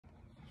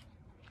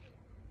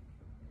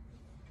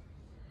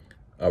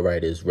All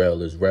right,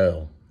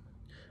 Israel.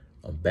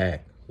 I'm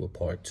back with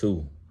part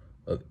 2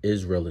 of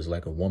Israel is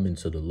like a woman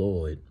to the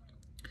Lord.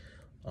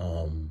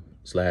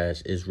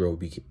 Slash Israel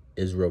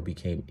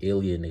became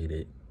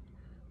alienated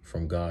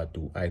from God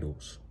through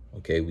idols.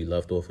 Okay, we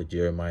left off at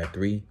Jeremiah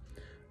 3,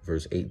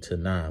 verse 8 to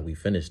 9. We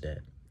finished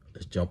that.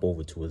 Let's jump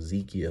over to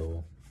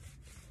Ezekiel.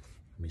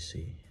 Let me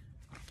see.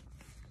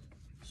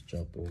 Let's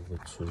jump over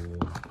to...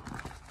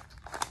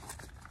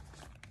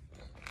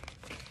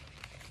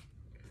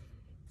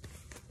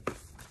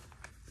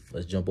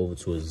 Let's jump over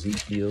to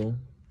Ezekiel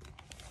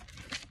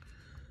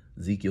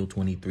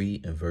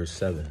 23 and verse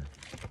 7.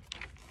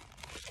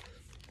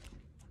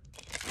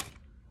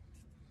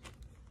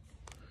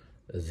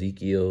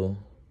 Ezekiel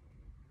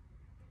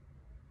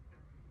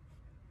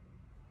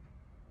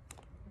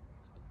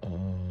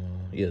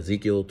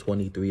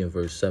 23 and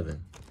verse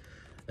 7.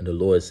 And the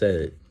Lord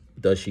said,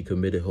 thus she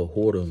committed her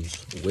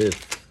whoredoms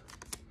with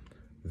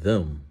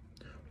them,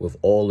 with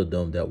all of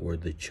them that were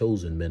the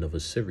chosen men of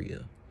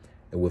Assyria,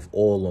 and with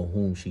all on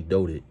whom she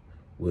doted,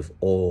 with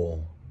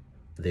all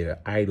their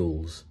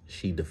idols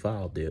she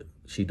defiled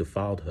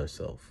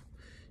herself.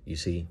 You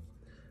see,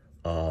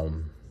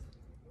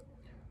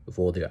 with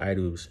all their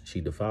idols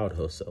she defiled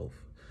herself.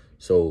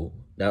 So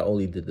not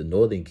only did the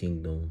northern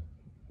kingdom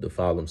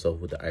defile themselves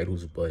with the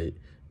idols, but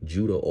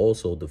Judah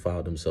also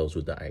defiled themselves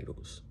with the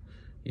idols.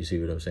 You see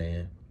what I'm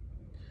saying?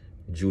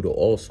 Judah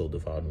also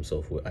defiled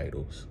himself with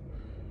idols.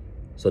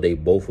 So they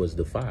both was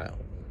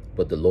defiled.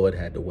 But the Lord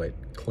had to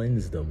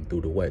cleanse them through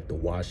the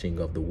washing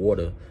of the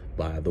water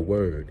by the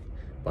word,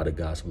 by the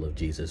gospel of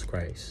Jesus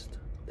Christ.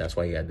 That's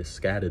why he had to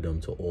scatter them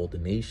to all the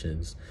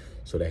nations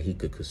so that he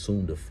could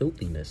consume the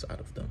filthiness out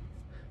of them.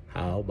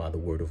 How? By the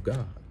word of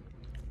God,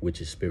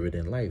 which is spirit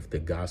and life, the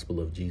gospel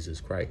of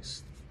Jesus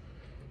Christ.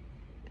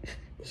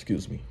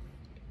 Excuse me.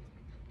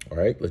 All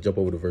right, let's jump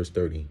over to verse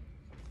 30.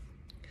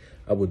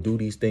 I will do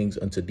these things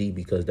unto thee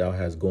because thou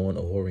hast gone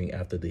a-whoring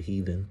after the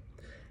heathen,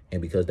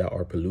 and because thou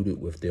art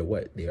polluted with their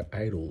what? Their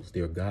idols,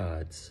 their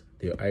gods.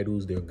 Their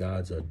idols, their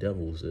gods are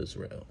devils,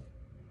 Israel.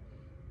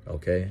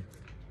 Okay?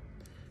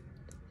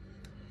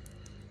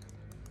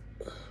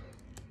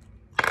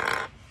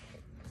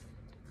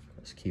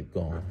 Let's keep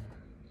going.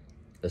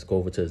 Let's go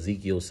over to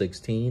Ezekiel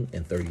 16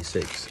 and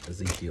 36.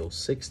 Ezekiel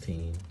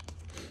 16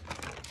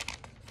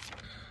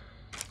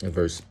 and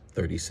verse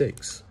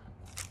 36.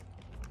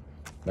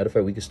 Matter of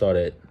fact, we can start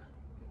at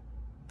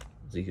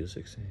Ezekiel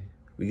 16.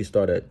 We can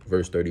start at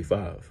verse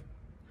 35.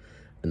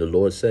 And the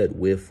Lord said,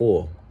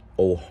 wherefore,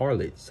 O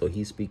harlot? So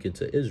he's speaking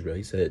to Israel.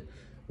 He said,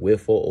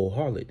 wherefore, O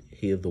harlot,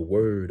 hear the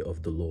word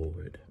of the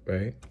Lord,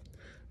 right?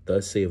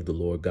 Thus saith the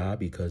Lord God,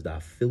 because thy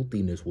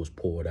filthiness was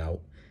poured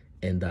out,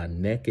 and thy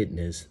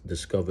nakedness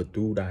discovered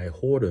through thy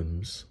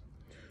whoredoms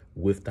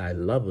with thy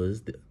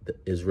lovers.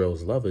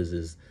 Israel's lovers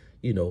is,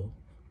 you know,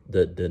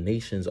 the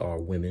nations are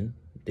women.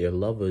 Their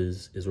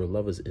lovers, Israel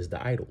lovers, is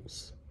the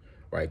idols,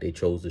 right? They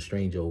chose the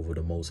stranger over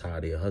the Most High,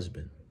 their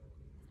husband.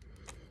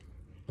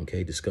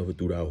 Okay, discovered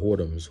through thy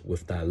whoredoms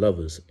with thy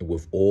lovers, and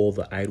with all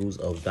the idols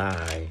of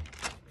thy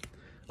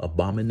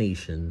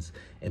abominations,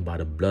 and by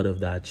the blood of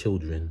thy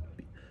children,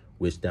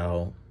 which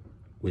thou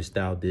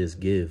didst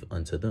give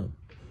unto them.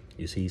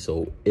 You see,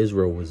 so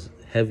Israel was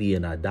heavy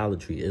in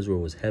idolatry. Israel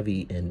was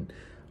heavy in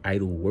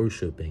idol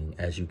worshiping,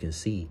 as you can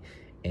see.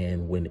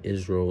 And when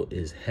Israel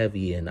is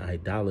heavy in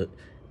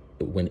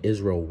when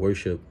Israel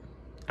worship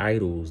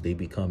idols, they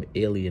become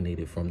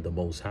alienated from the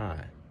Most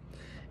High.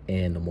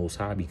 And the Most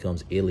High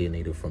becomes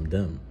alienated from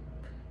them.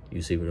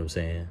 You see what I'm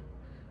saying?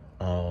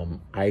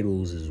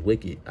 Idols is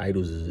wicked.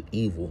 Idols is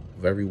evil.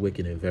 Very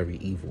wicked and very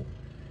evil.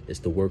 It's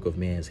the work of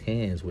man's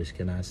hands which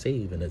cannot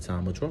save in a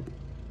time of trouble.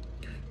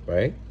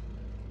 Right?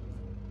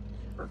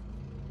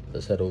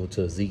 Let's head over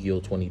to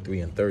Ezekiel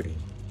 23 and 30.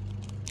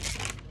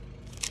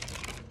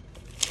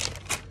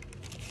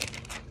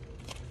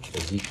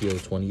 Ezekiel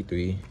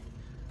 23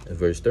 and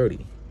verse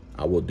 30.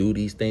 I will do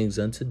these things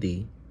unto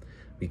thee,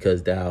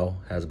 because thou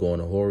hast gone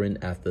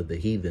a-whoring after the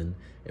heathen,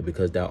 and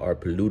because thou art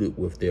polluted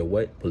with their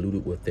what?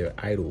 Polluted with their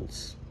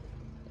idols.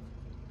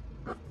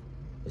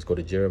 Let's go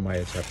to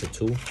Jeremiah chapter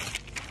 2.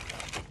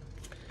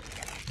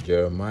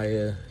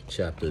 Jeremiah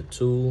chapter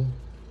 2,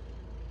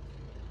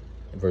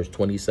 verse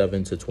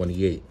 27 to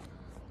 28.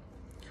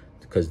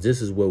 Because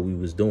this is what we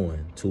was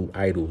doing to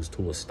idols,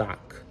 to a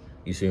stock.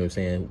 You see what I'm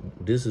saying?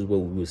 This is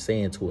what we were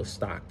saying to a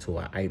stock, to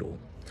an idol.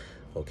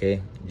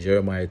 Okay?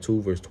 Jeremiah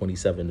 2, verse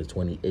 27 to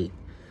 28.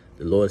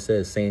 The Lord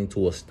says, saying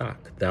to a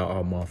stock, thou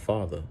art my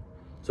father.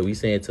 So he's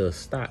saying to a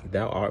stock,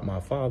 thou art my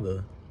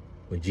father,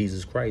 when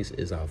Jesus Christ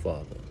is our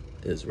father,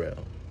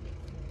 Israel.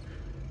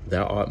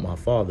 Thou art my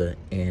father,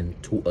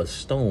 and to a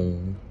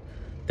stone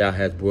thou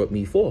hast brought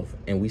me forth.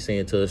 And we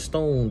saying to a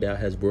stone thou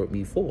hast brought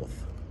me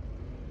forth.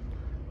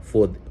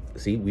 For,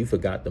 see, we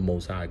forgot the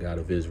Most High God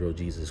of Israel,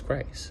 Jesus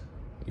Christ.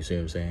 You see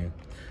what I'm saying?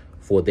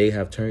 For they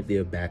have turned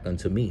their back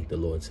unto me, the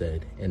Lord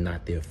said, and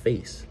not their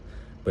face.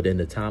 But in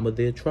the time of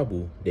their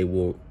trouble, they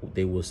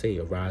will say,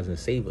 arise and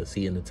save us.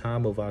 See, in the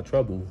time of our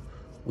trouble,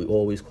 we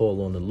always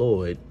call on the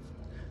Lord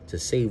to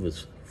save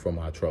us from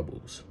our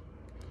troubles.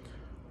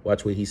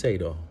 Watch what he say,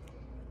 though.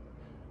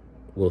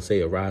 Will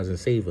say, arise and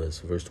save us.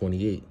 Verse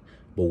 28.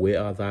 But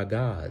where are thy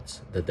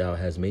gods that thou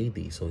hast made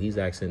thee? So he's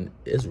asking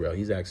Israel.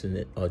 He's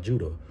asking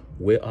Judah.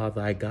 Where are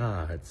thy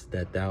gods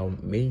that thou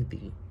made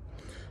thee?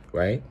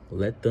 Right?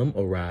 Let them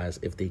arise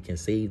if they can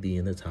save thee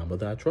in the time of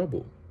thy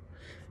trouble.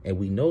 And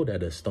we know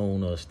that a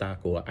stone or a stock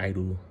or an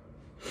idol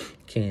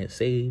can't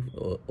save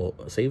or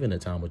save in the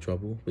time of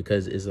trouble,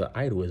 because it's an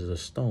idol. It's a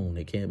stone.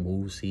 It can't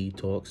move, see,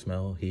 talk,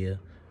 smell, hear.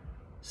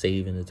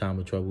 Save in the time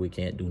of trouble. It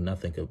can't do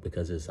nothing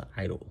because it's an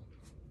idol.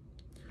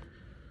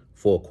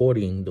 For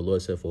according, the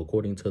Lord said, for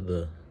according to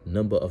the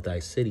number of thy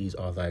cities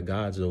are thy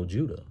gods, O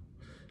Judah.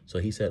 So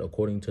he said,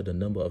 according to the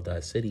number of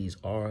thy cities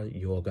are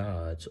your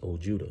gods, O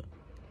Judah.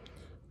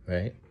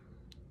 Right?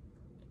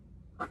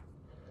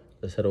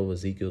 Let's head over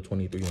Ezekiel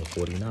 23 and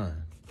 49.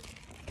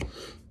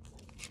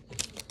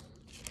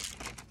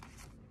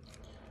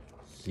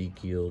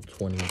 Ezekiel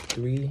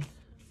 23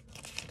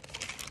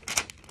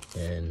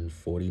 and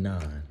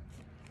 49.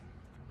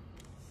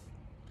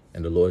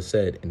 And the Lord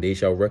said, and they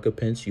shall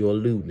recompense your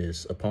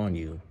lewdness upon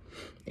you,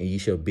 and ye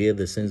shall bear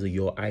the sins of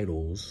your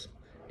idols,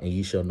 and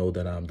ye shall know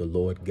that I'm the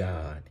Lord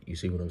God. You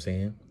see what I'm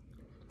saying?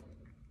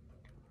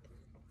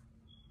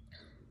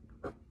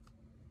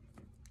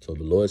 So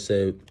the Lord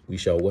said, we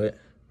shall what?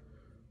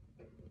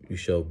 You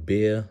shall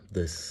bear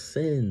the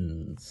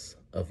sins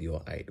of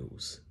your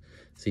idols.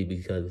 See,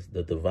 because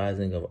the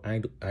devising of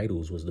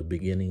idols was the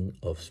beginning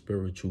of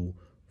spiritual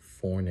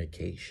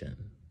fornication.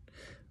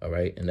 All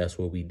right. And that's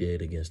what we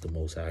did against the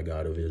Most High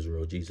God of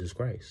Israel, Jesus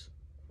Christ.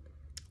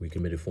 We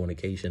committed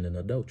fornication and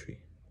adultery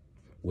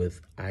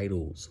with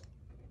idols.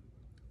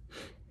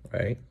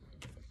 Right.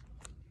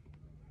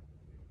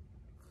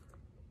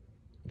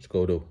 Let's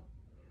go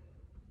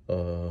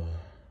to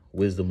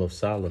Wisdom of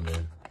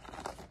Solomon.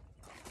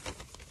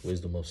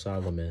 Wisdom of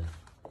Solomon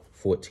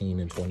 14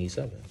 and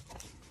 27.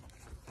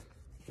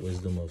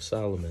 Wisdom of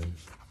Solomon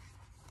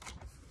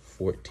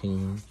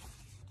 14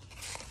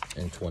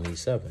 and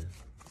 27.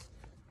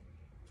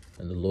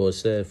 And the Lord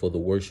said, for the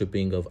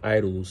worshiping of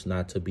idols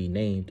not to be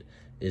named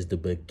is the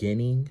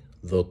beginning,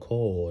 the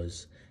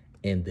cause,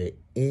 and the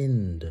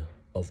end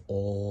of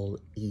all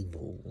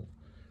evil.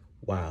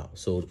 Wow.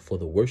 So for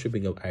the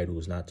worshiping of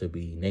idols not to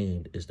be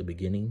named is the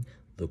beginning,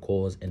 the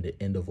cause, and the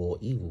end of all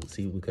evil.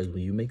 See, because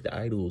when you make the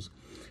idols,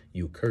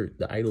 you curse.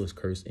 The idol is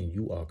cursed and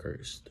you are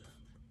cursed.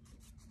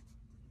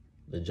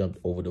 Let's jump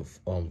over to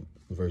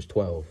verse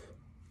 12.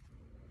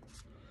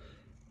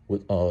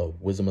 With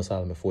Wisdom of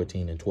Solomon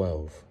 14 and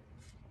 12.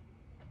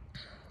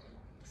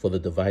 For the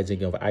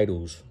devising of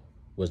idols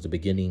was the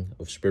beginning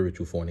of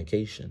spiritual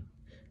fornication,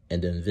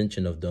 and the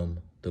invention of them,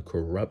 the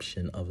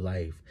corruption of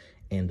life,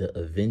 and the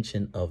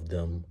invention of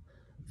them,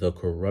 the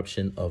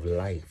corruption of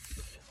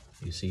life.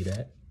 You see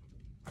that?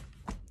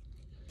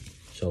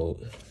 So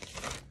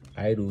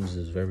idols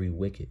is very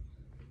wicked.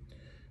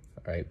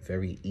 All right,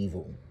 very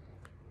evil.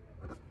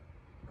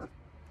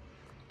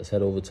 Let's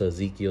head over to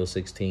Ezekiel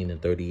 16 and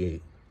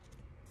 38.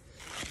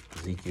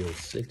 Ezekiel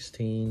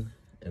 16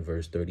 and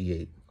verse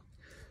 38.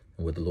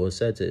 And what the Lord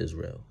said to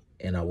Israel,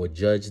 and I would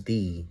judge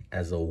thee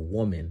as a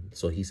woman.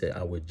 So he said,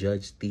 I would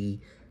judge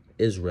thee,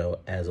 Israel,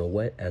 as a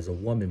what? As a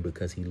woman,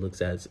 because he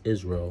looks at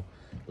Israel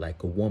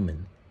like a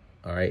woman.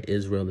 All right.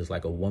 Israel is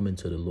like a woman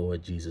to the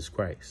Lord Jesus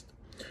Christ.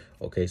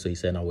 Okay. So he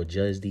said, I would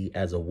judge thee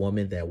as a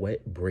woman that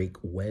what? Break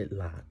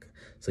wedlock.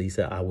 So he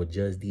said, I would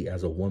judge thee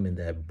as a woman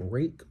that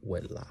break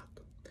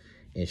wedlock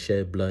and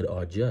shed blood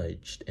are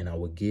judged. And I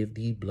will give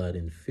thee blood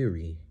and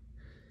fury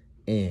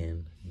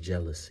and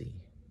jealousy.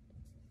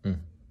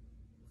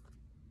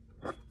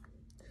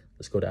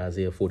 Let's go to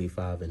Isaiah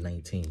 45 and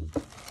 19.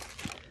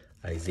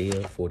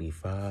 Isaiah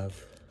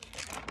 45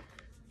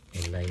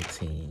 and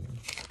 19.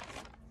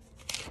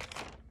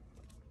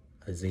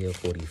 Isaiah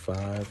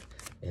 45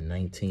 and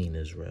 19,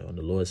 Israel. And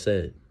the Lord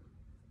said,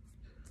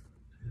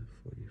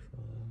 45,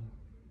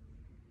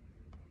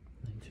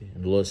 19.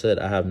 And the Lord said,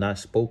 I have not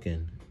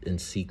spoken in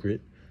secret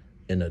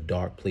in a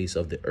dark place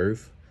of the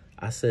earth.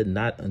 I said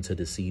not unto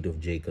the seed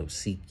of Jacob,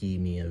 seek ye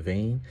me in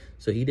vain.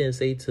 So he didn't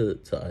say to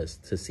us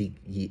to seek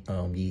ye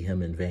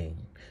him in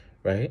vain,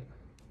 right?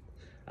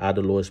 I,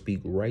 the Lord,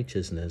 speak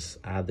righteousness.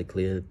 I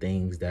declare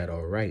things that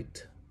are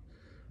right.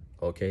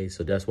 Okay,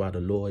 so that's why the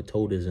Lord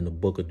told us in the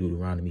book of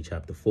Deuteronomy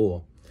chapter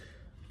 4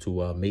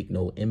 to make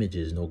no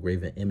images, no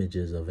graven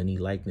images of any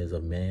likeness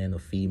of man or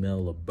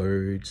female or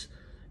birds,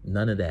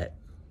 none of that,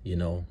 you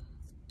know.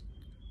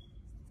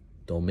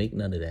 Don't make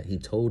none of that. He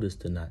told us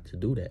to not to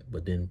do that,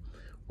 but then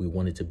we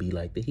wanted to be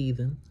like the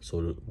heathen,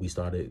 so we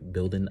started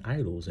building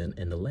idols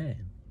in the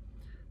land,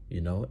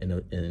 you know,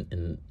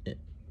 in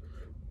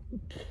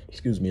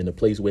excuse me, in the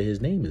place where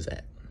his name is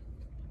at,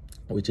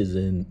 which is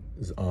in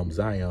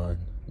Zion,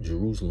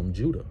 Jerusalem,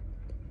 Judah.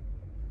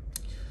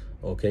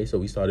 Okay, so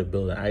we started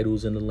building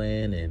idols in the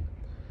land, and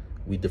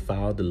we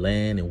defiled the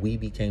land, and we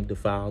became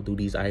defiled through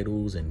these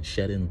idols and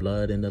shedding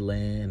blood in the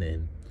land,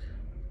 and,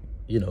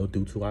 you know,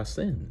 due to our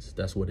sins.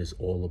 That's what it's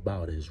all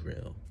about,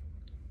 Israel.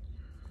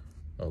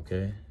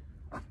 Okay,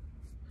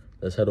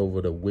 let's head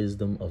over to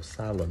Wisdom of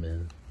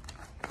Solomon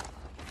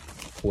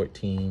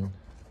 14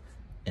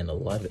 and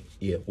 11.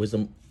 Yeah,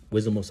 Wisdom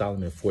of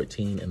Solomon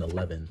 14 and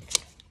 11.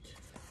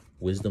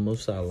 Wisdom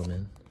of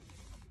Solomon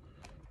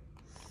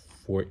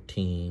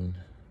 14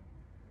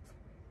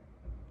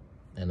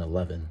 and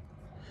 11.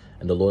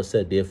 And the Lord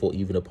said, therefore,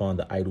 even upon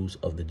the idols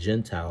of the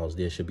Gentiles,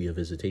 there should be a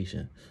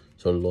visitation.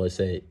 So the Lord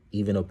said,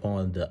 even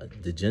upon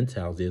the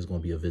Gentiles, there's going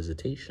to be a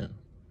visitation.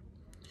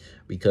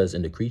 Because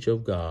in the creature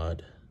of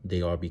God,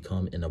 they are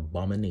become an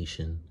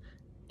abomination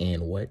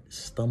and what?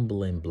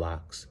 Stumbling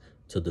blocks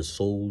to the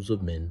souls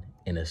of men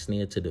and a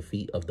snare to the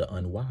feet of the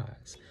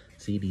unwise.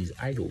 See these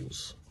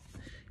idols.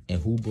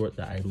 And who brought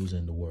the idols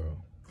in the world?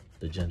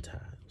 The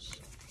Gentiles,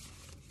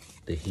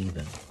 the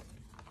heathen.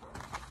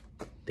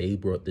 They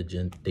brought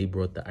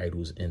the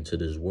idols into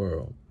this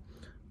world.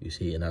 You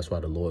see, and that's why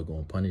the Lord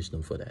going to punish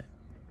them for that.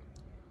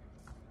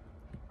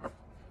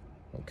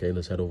 Okay,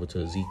 let's head over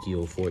to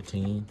Ezekiel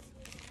 14.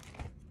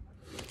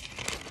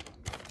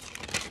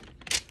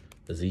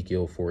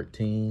 Ezekiel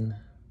 14,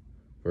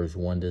 verse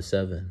 1 to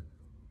 7.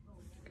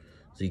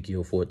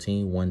 Ezekiel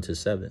 14, 1 to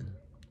 7.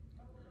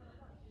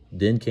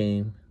 Then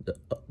came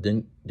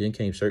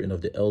certain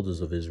of the elders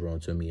of Israel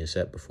unto me and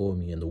sat before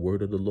me, and the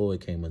word of the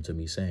Lord came unto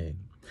me, saying,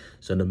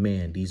 Son of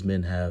man, these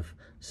men have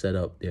set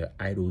up their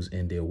idols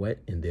in their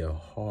in their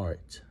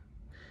heart,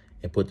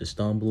 and put the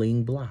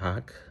stumbling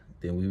block.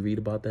 Then we read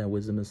about that in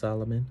Wisdom of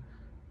Solomon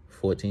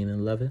 14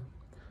 and 11.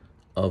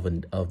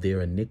 Of their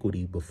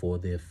iniquity before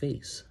their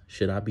face.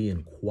 Should I be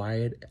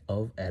inquired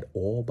of at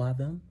all by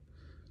them?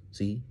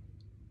 See?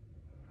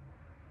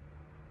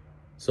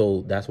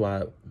 So that's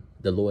why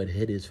the Lord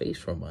hid his face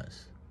from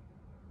us.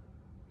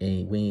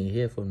 And we ain't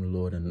hear from the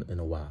Lord in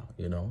a while,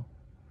 you know?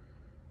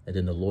 And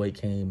then the Lord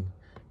came,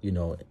 you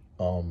know,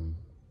 in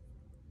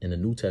the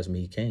New Testament,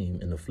 he came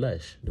in the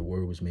flesh. The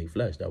word was made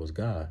flesh. That was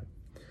God,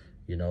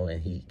 you know,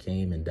 and he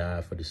came and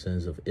died for the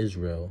sins of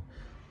Israel.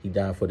 He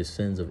died for the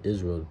sins of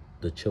Israel,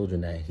 the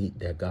children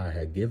that God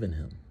had given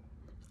him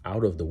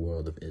out of the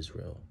world of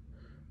Israel,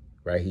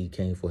 right? He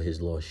came for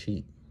his lost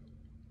sheep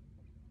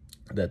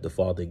that the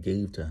Father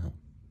gave to him,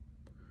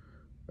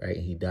 right?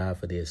 He died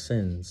for their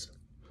sins,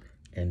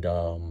 and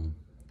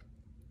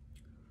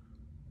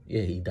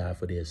yeah, he died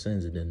for their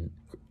sins, and then,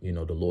 you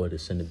know, the Lord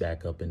ascended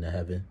back up into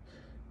heaven.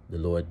 The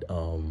Lord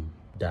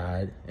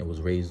died and was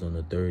raised on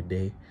the third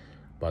day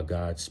by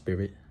God's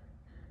Spirit.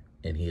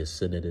 And he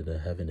ascended into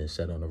heaven and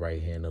sat on the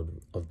right hand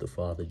of the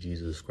Father,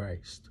 Jesus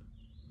Christ.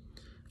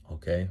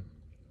 Okay?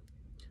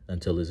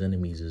 Until his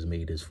enemies is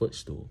made his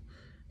footstool.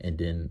 And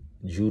then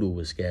Judah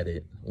was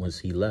scattered. Once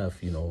he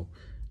left, you know,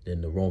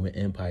 then the Roman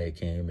Empire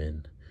came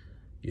and,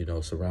 you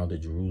know,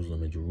 surrounded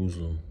Jerusalem. And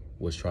Jerusalem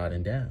was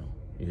trodden down,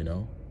 you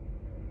know,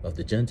 of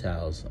the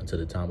Gentiles until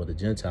the time of the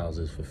Gentiles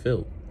is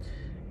fulfilled.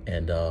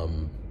 And,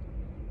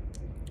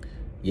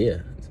 yeah.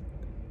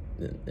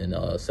 In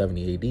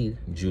 70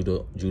 AD,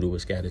 Judah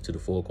was scattered to the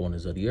four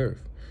corners of the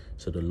earth.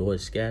 So the Lord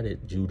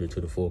scattered Judah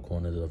to the four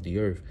corners of the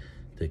earth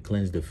to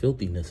cleanse the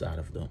filthiness out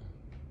of them.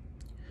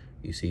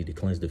 You see, to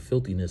cleanse the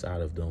filthiness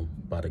out of them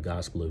by the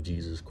gospel of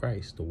Jesus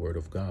Christ, the word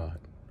of God.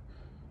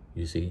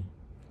 You see?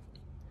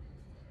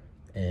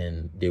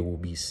 And they will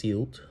be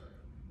sealed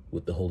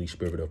with the Holy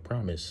Spirit of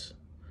promise.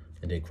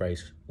 And then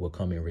Christ will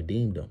come and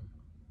redeem them.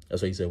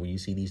 That's why he said, when you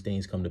see these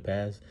things come to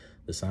pass,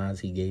 the signs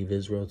he gave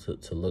Israel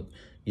to look,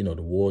 you know,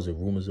 the wars and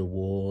rumors of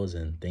wars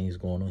and things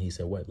going on. He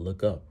said, what?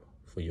 Look up,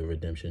 for your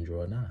redemption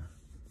draw nigh.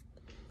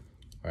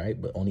 All right.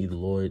 But only the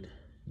Lord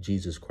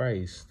Jesus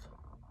Christ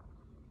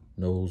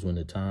knows when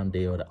the time,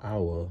 day, or the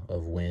hour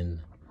of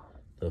when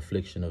the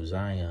affliction of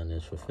Zion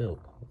is fulfilled,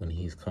 when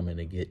he's coming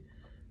to get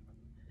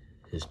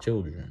his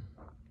children.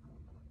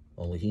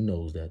 Only he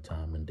knows that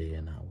time and day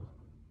and hour.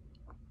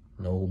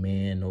 No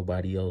man,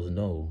 nobody else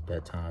know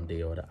that time,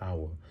 day, or the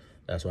hour.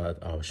 That's why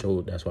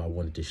that's why I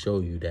wanted to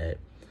show you that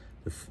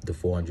the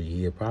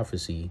 400-year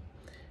prophecy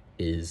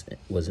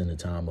was in the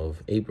time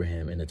of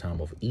Abraham, in the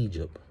time of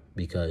Egypt,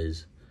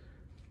 because,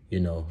 you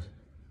know,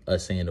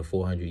 us saying the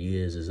 400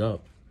 years is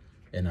up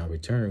and our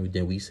return,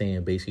 then we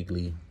saying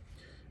basically,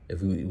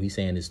 if we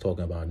saying it's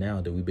talking about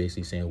now, then we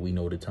basically saying we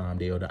know the time,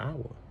 day, or the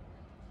hour.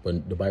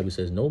 But the Bible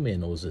says no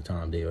man knows the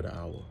time, day, or the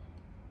hour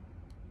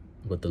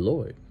but the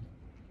Lord,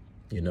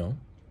 you know.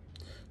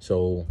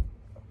 So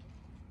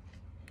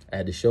I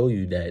had to show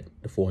you that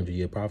the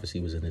 400-year prophecy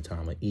was in the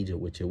time of Egypt,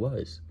 which it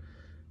was,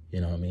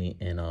 you know what I mean?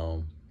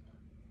 And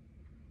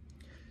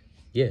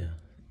yeah,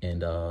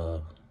 and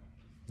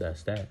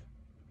that's that.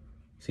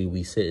 See,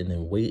 we sitting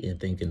and waiting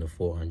thinking the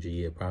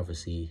 400-year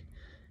prophecy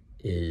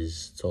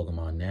is talking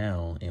about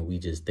now, and we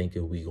just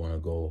thinking we gonna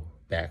go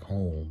back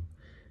home,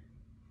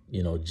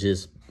 you know,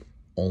 just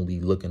only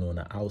looking on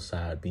the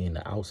outside, being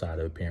the outside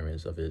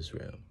appearance of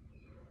Israel.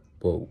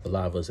 But a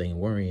lot of us ain't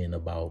worrying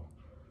about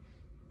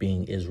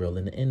being Israel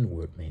in the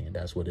inward, man.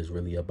 That's what it's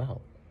really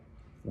about.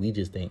 We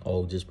just think,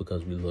 oh, just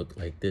because we look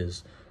like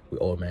this, we're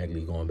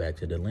automatically going back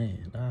to the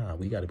land. Nah,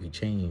 we got to be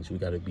changed. We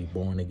got to be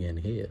born again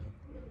here.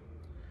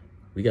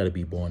 We got to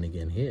be born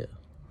again here,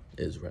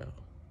 Israel.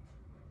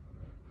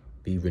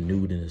 Be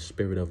renewed in the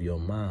spirit of your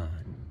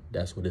mind.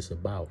 That's what it's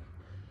about.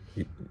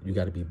 You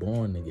got to be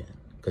born again,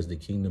 because the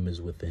kingdom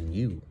is within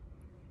you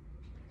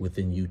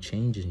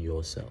changing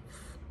yourself.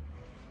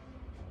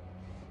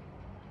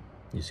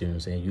 You see what I'm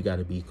saying? You got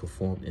to be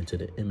conformed into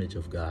the image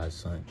of God's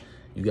son.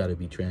 You got to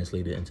be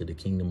translated into the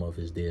kingdom of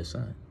his dear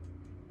son,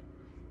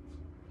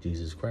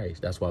 Jesus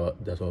Christ. That's why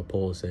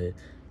Paul said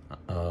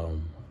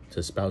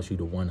to spouse you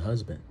to one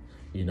husband,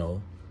 you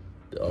know,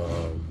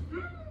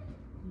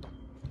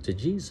 to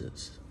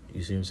Jesus.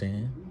 You see what I'm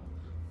saying?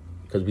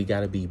 Because we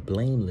got to be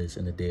blameless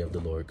in the day of the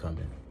Lord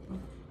coming.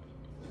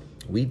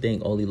 We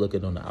think only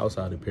looking on the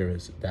outside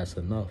appearance, that's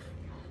enough.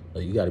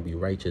 But you got to be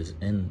righteous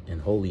and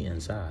holy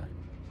inside.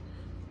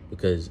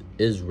 Because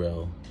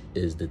Israel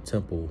is the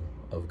temple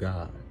of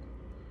God.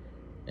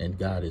 And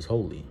God is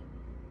holy.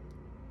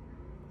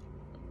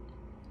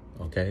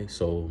 Okay,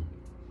 so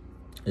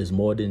it's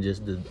more than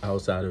just the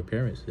outside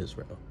appearance,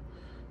 Israel.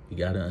 You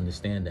got to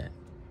understand that.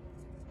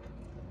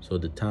 So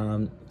the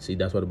time, see,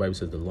 that's why the Bible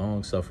says the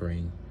long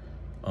suffering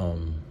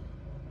of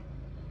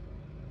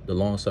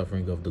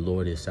the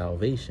Lord is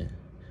salvation.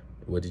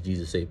 What did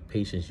Jesus say?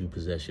 Patience, you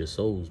possess your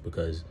souls,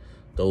 because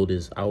though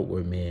this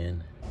outward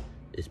man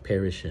is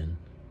perishing,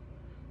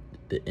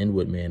 the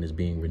inward man is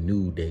being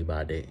renewed day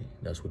by day.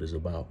 That's what it's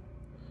about.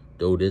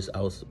 Though this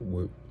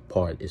outward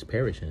part is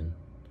perishing,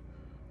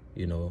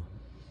 you know,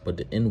 but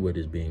the inward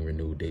is being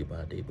renewed day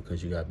by day,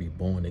 because you got to be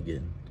born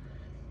again.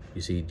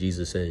 You see,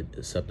 Jesus said,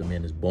 except a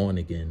man is born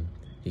again,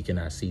 he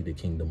cannot see the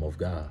kingdom of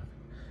God.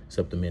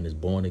 Except a man is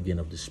born again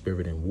of the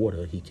spirit and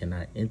water, he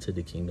cannot enter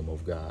the kingdom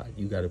of God.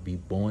 You got to be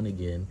born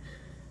again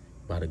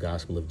by the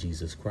gospel of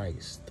Jesus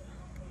Christ.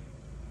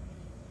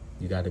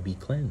 You got to be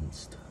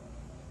cleansed.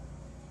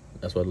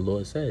 That's what the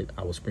Lord said.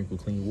 I will sprinkle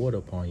clean water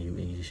upon you,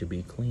 and you should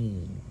be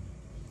clean.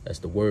 That's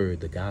the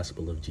word, the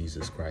gospel of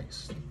Jesus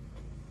Christ.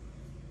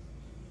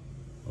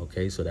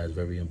 Okay, so that's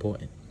very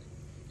important.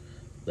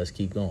 Let's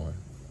keep going.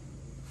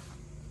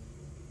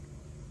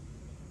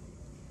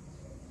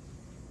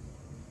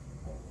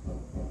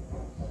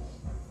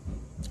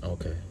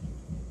 Okay.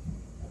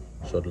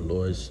 So the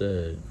Lord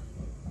said,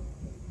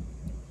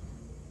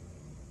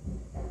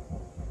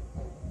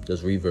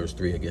 let's read verse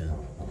 3 again.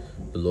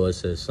 The Lord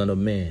says, Son of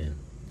man,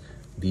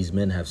 these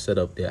men have set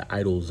up their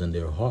idols in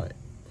their heart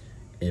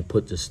and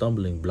put the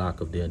stumbling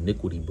block of their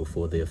iniquity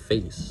before their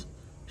face.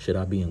 Should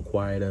I be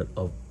inquired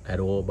at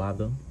all by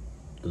them?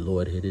 The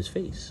Lord hid his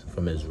face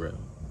from Israel.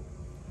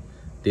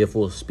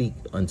 Therefore speak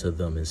unto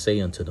them and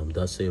say unto them,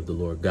 Thus saith the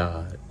Lord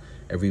God,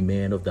 every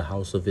man of the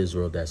house of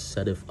Israel that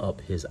setteth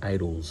up his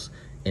idols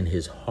in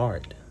his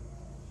heart,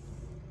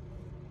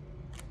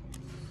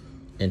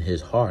 and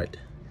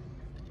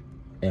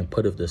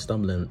putteth the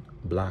stumbling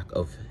block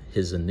of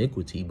his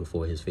iniquity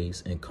before his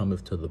face, and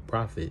cometh to the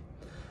prophet,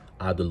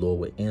 I the Lord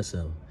will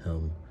answer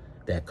him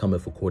that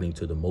cometh according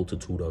to the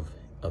multitude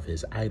of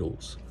his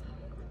idols.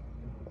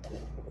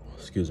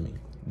 Excuse me.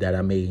 That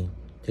I may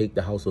take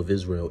the house of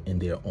Israel in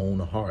their own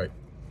heart,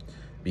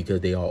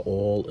 because they are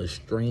all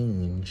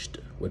estranged.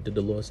 What did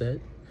the Lord say?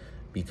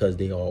 Because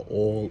they are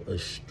all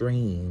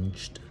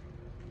estranged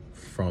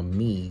from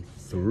me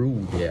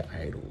through their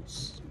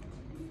idols.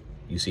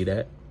 You see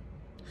that?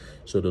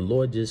 So the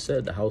Lord just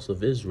said the house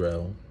of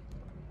Israel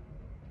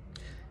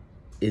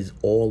is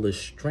all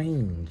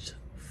estranged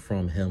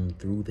from him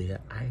through their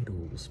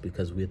idols,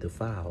 because we're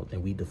defiled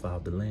and we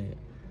defiled the land.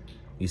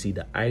 You see,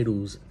 the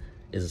idols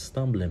is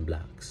stumbling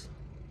blocks.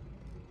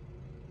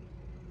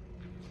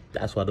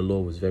 That's why the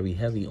Lord was very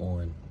heavy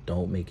on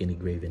don't make any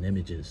graven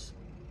images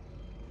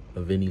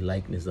of any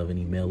likeness of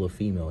any male or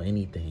female,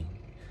 anything.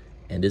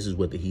 And this is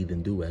what the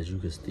heathen do, as you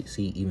can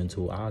see even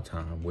to our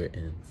time we're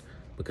in,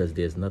 because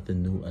there's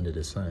nothing new under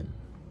the sun.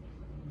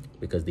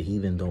 Because the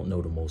heathen don't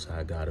know the Most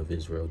High God of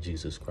Israel,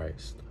 Jesus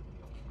Christ.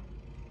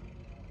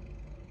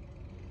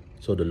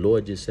 So the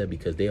Lord just said,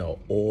 because they are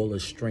all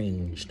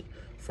estranged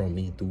from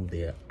me through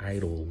their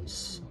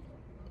idols.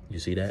 You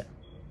see that?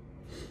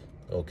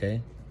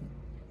 Okay.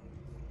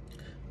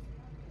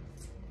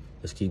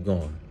 Let's keep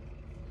going.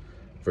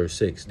 Verse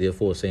 6,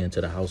 therefore say unto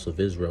the house of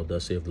Israel,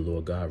 Thus saith the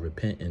Lord God,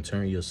 repent and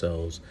turn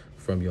yourselves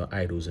from your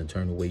idols, and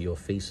turn away your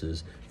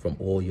faces from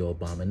all your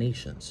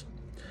abominations.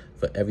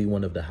 For every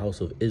one of the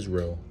house of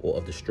Israel, or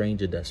of the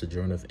stranger that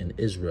sojourneth in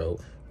Israel,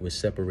 which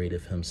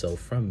separateth himself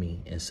from me,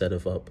 and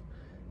setteth up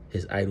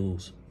his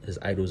idols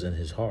in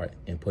his heart,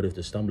 and putteth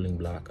the stumbling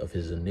block of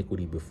his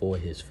iniquity before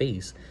his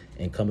face,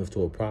 and cometh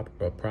to a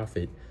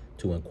prophet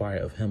to inquire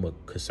of him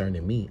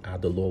concerning me, I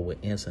the Lord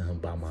will answer him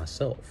by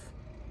myself.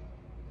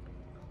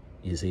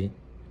 You see?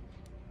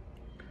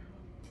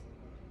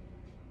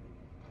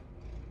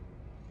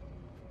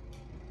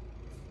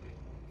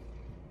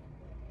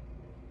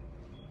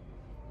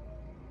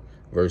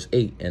 Verse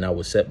 8, and I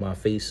will set my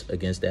face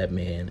against that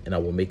man, and I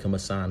will make him a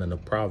sign and a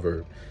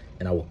proverb,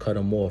 and I will cut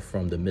him off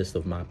from the midst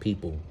of my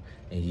people,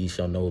 and ye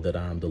shall know that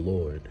I am the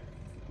Lord.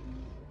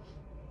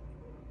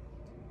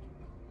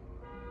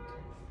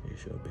 Ye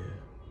shall bear.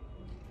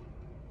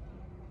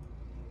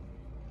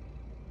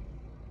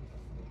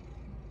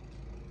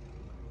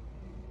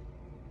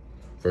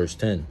 Verse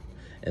 10,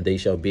 And they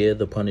shall bear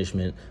the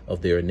punishment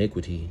of their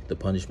iniquity. The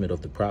punishment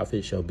of the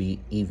prophet shall be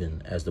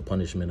even as the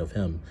punishment of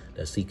him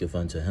that seeketh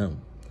unto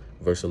him.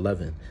 Verse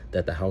 11,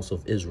 that the house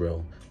of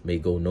Israel may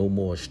go no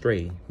more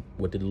astray.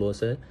 What did the Lord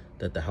say?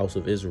 That the house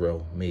of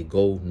Israel may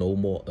go no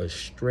more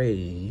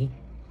astray.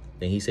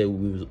 Then he said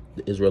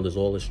Israel is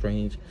all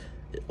estranged.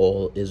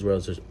 All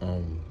Israel's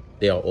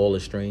they are all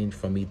estranged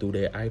from me through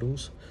their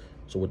idols.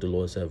 So what the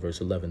Lord said,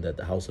 verse 11, that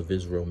the house of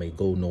Israel may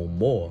go no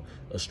more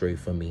astray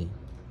from me,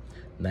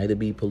 neither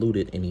be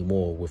polluted any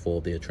more with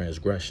all their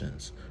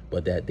transgressions,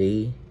 but that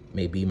they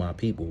may be my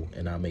people,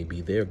 and I may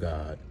be their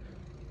God,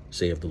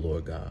 saith the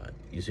Lord God.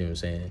 You see what I'm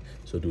saying?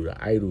 So through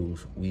the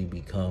idols, we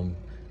become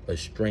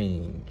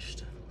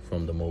estranged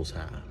from the Most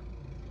High.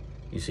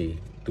 You see,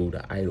 through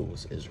the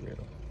idols,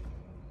 Israel.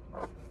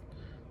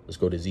 Let's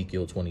go to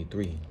Ezekiel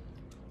 23.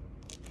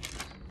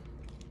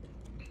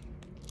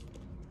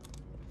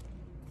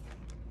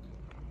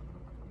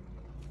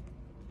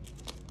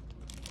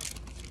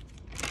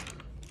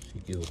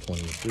 Ezekiel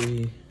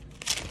 23.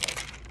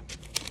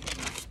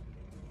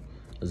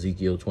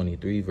 Ezekiel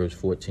 23, verse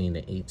 14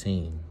 to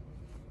 18.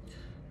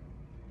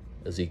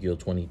 Ezekiel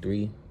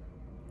 23,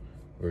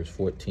 verse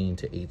 14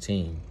 to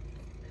 18.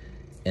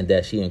 And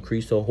that she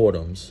increased her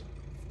whoredoms.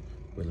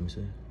 Wait, let me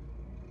see.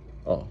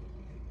 Oh.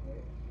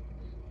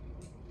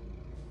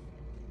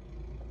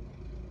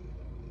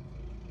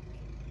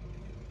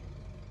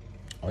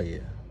 Oh, yeah.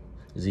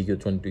 Ezekiel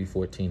 23,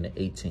 14 to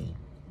 18.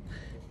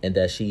 And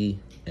that she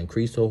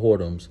increased her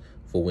whoredoms,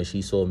 for when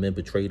she saw men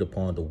betrayed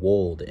upon the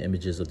wall, the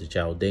images of the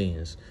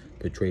Chaldeans,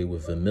 betrayed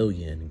with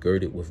vermilion,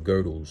 girded with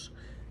girdles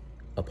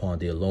upon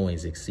their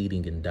loins,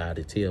 exceeding and dyed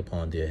a tear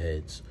upon their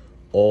heads,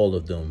 all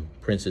of them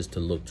princes to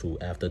look to,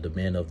 after the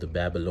manner of the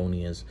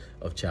Babylonians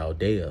of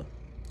Chaldea,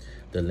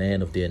 the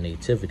land of their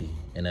nativity.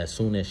 And as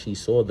soon as she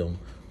saw them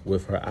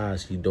with her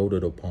eyes, she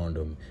doted upon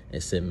them,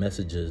 and sent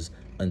messages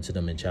unto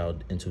them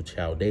into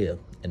Chaldea.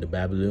 And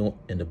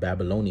the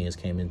Babylonians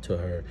came into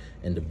her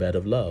in the bed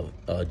of love,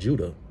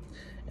 Judah.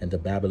 And the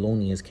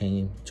Babylonians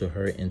came to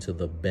her into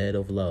the bed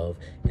of love,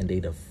 and they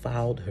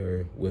defiled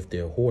her with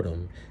their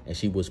whoredom, and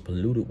she was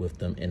polluted with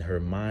them, and her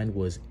mind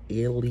was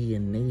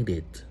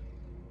alienated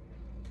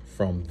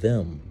from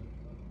them.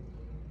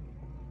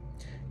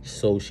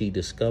 So she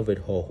discovered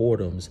her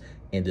whoredoms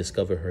and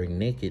discovered her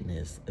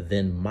nakedness.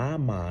 Then my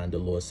mind, the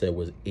Lord said,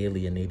 was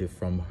alienated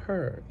from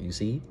her. You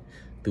see,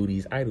 through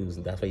these idols.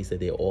 That's why he said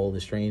they're all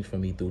estranged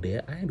from me through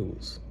their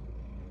idols.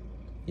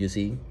 You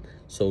see,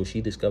 so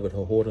she discovered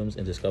her whoredoms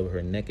and discovered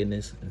her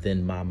nakedness.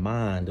 Then my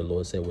mind, the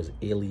Lord said, was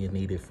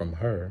alienated from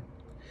her,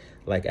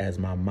 like as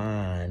my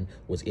mind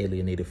was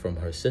alienated from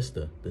her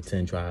sister, the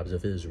 10 tribes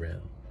of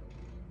Israel,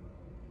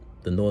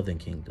 the northern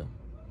kingdom.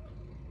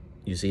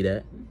 You see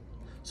that?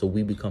 So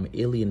we become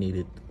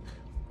alienated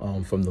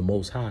from the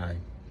Most High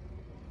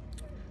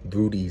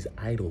through these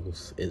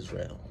idols,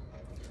 Israel.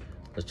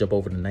 Let's jump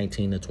over to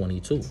 19 to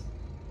 22.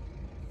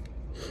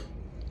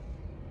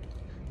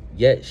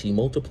 Yet she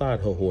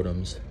multiplied her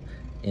whoredoms,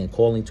 and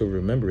calling to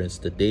remembrance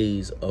the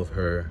days of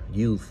her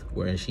youth,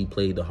 wherein she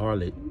played the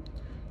harlot.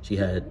 She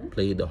had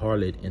played the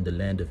harlot in the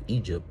land of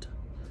Egypt,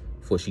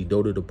 for she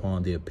doted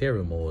upon their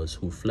paramours,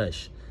 whose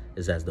flesh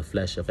is as the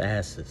flesh of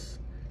asses,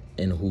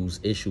 and whose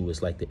issue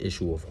is like the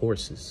issue of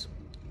horses.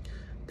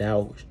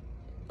 Thus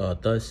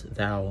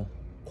thou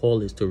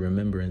callest to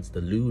remembrance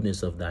the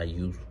lewdness of thy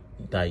youth,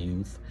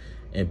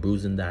 and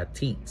bruising thy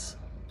teats,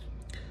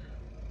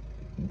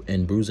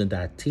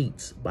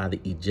 by the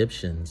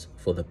Egyptians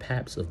for the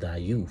paps of thy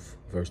youth.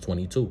 Verse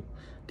 22.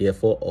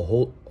 Therefore,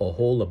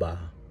 Oholabah,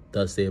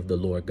 thus saith the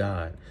Lord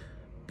God,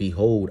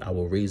 behold, I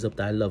will raise up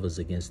thy lovers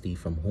against thee,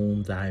 from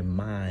whom thy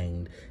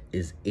mind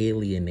is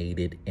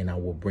alienated, and I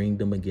will bring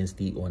them against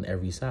thee on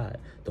every side.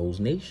 Those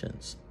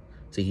nations.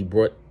 See, he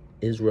brought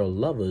Israel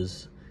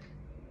lovers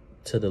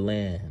to the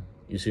land.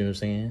 You see what I'm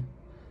saying?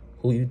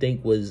 Who you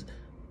think was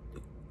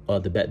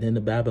then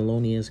the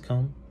Babylonians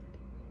come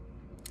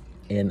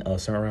and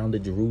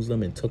surrounded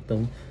Jerusalem and took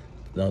them.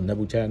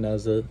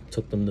 Nebuchadnezzar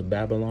took them to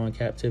Babylon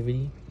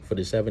captivity for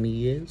the 70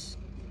 years.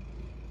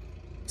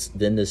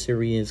 Then the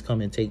Syrians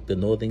come and take the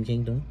northern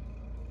kingdom.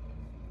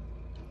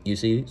 You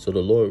see, so the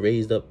Lord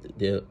raised up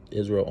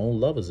Israel's own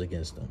lovers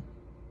against them.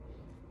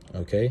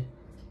 Okay.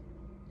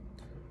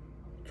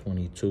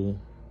 22.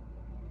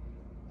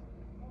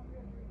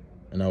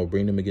 And I will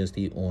bring them against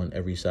thee on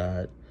every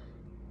side.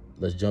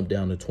 Let's jump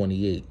down to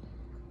 28.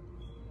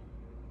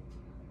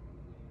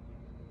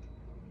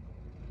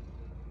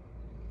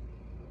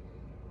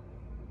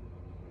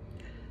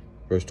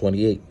 Verse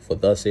 28, for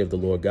thus saith the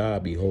Lord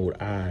God, behold,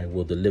 I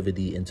will deliver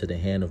thee into the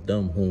hand of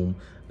them whom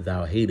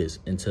thou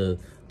hatest, into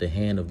the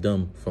hand of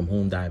them from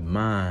whom thy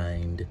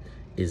mind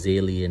is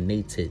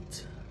alienated.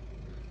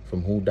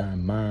 From whom thy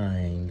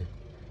mind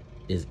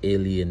is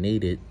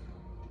alienated.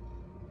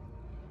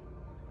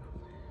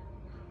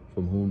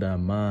 From whom thy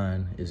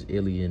mind is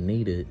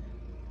alienated.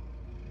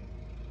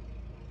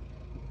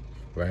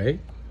 Right?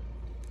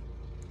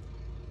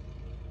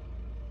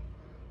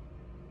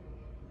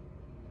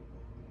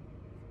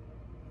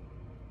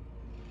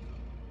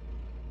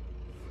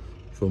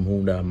 from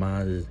whom thy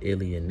mind is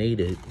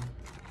alienated.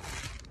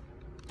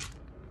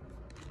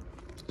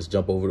 Let's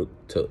jump over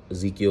to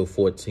Ezekiel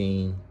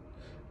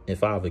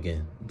 14:5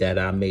 again. That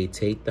I may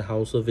take the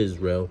house of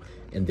Israel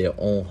in their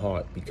own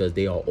heart, because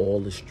they are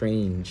all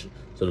estranged.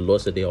 So the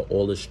Lord said they are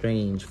all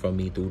estranged from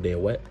me through their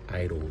what?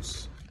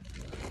 Idols.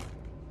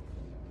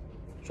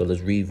 So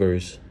let's read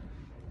verse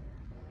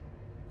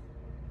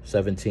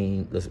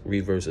 17. Let's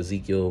read verse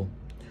Ezekiel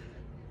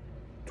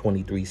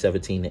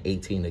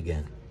 23:17-18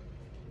 again.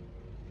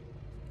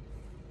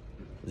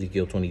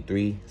 Ezekiel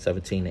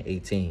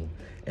 23:17-18.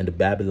 And the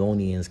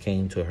Babylonians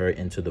came to her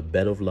into the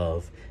bed of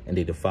love, and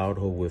they defiled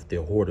her with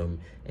their whoredom,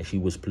 and she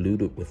was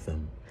polluted with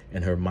them,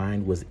 and her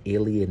mind was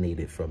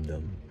alienated from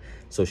them.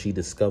 So she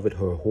discovered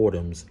her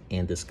whoredoms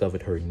and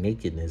discovered her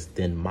nakedness.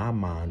 Then my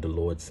mind, the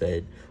Lord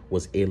said,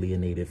 was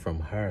alienated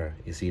from her.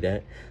 You see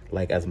that?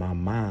 Like as my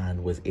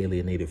mind was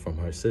alienated from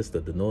her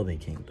sister, the northern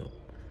kingdom.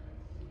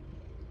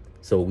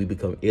 So we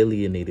become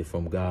alienated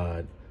from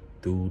God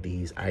through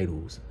these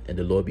idols, and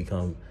the Lord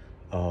become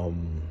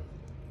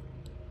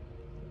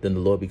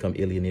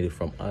alienated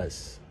from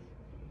us.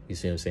 You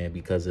see what I'm saying?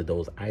 Because of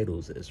those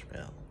idols,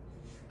 Israel.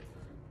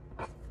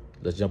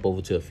 Let's jump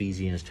over to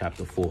Ephesians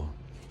chapter 4.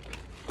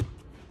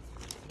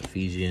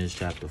 Ephesians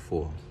chapter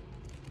 4.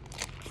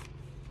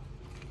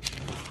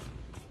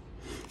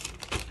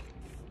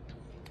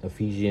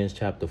 Ephesians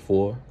chapter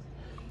 4,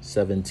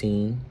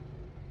 17-19.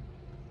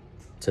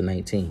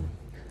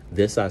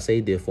 This I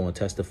say therefore, and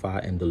testify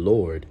in the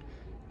Lord,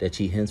 that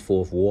ye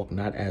henceforth walk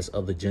not as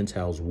other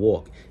Gentiles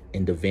walk,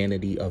 in the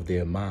vanity of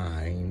their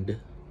mind,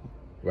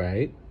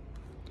 right?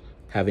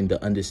 Having the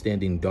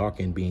understanding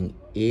darkened, being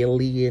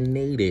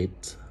alienated,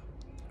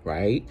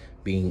 right?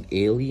 Being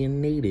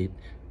alienated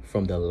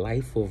from the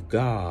life of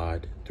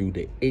God through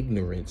the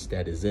ignorance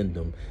that is in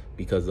them,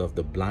 because of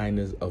the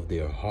blindness of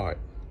their heart.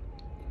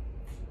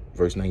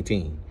 Verse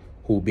 19,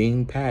 who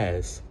being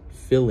past,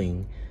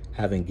 filling,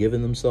 having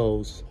given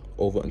themselves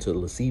over unto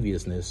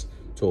lasciviousness,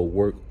 to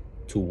work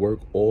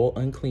all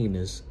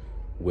uncleanness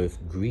with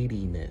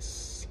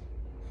greediness.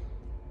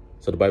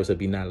 So the Bible said,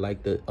 be not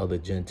like the other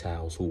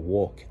Gentiles who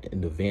walk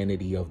in the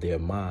vanity of their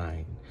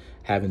mind,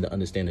 having the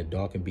understanding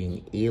darkened,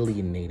 being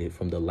alienated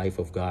from the life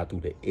of God through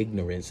the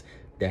ignorance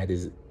that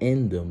is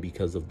in them,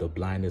 because of the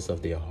blindness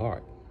of their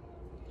heart.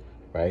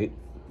 Right?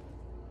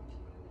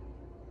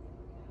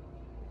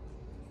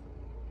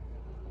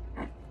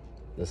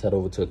 Let's head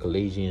over to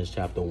Colossians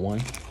chapter 1.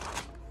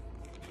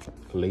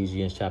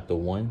 Colossians chapter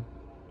 1,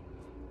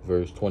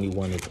 verse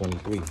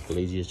 21-23.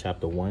 Colossians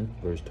chapter 1,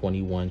 verse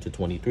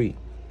 21-23.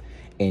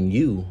 And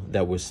you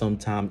that were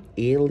sometime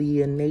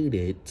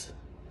alienated.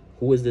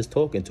 Who is this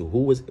talking to?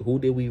 Who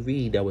did we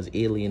read that was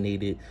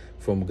alienated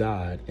from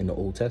God in the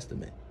Old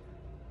Testament?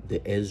 The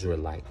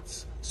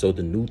Israelites. So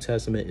the New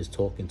Testament is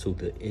talking to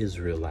the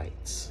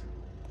Israelites.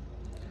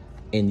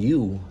 And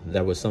you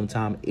that were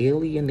sometime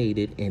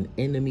alienated and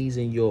enemies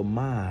in your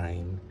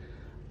mind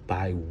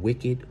by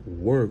wicked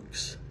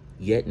works,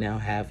 yet now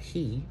have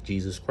he,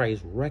 Jesus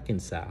Christ,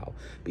 reconciled,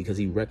 because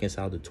he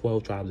reconciled the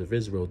 12 tribes of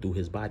Israel through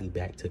his body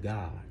back to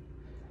God.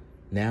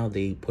 Now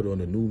they put on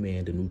the new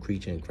man, the new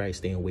creature in Christ,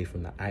 staying away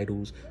from the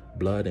idols,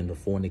 blood, and the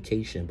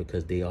fornication,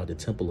 because they are the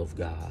temple of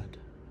God,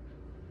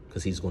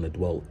 because he's going to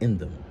dwell in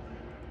them.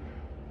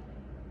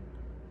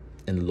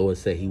 And the Lord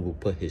said he will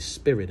put his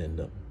spirit in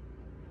them.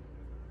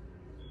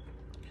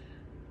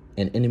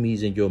 And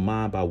enemies in your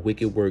mind by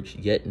wicked works,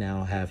 yet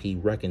now have he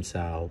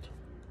reconciled.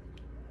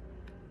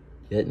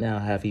 Yet now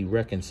have he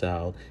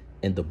reconciled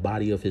in the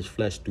body of his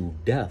flesh through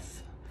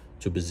death,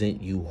 to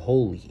present you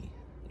holy,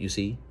 you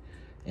see,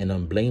 and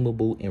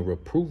unblameable and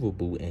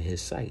reprovable in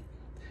his sight.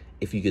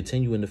 If you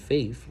continue in the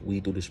faith, we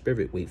through the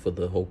Spirit wait for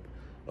the hope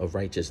of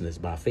righteousness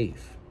by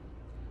faith.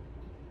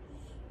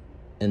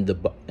 And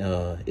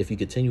if you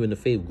continue in the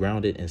faith,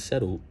 grounded and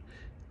settled,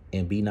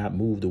 and be not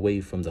moved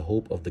away from the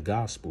hope of the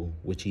gospel,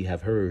 which ye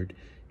have heard,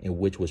 and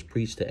which was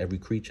preached to every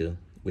creature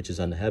which is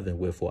under heaven.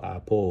 Wherefore I,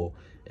 Paul,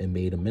 am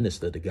made a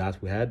minister. The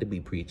gospel had to be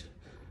preached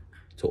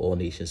to all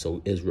nations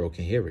so Israel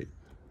can hear it,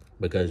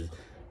 because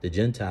the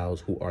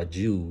Gentiles, who are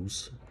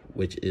Jews,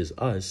 which is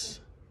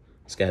us,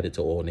 scattered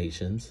to all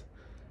nations,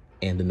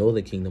 and the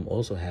northern kingdom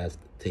also has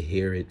to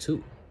hear it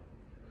too.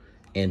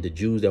 And the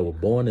Jews that were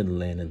born in the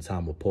land in the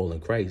time of Paul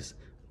and Christ,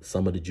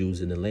 some of the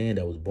Jews in the land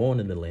that was born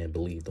in the land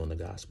believed on the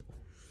gospel,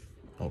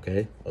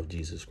 okay, of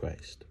Jesus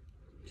Christ.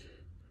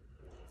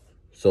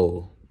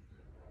 So,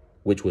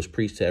 which was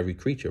preached to every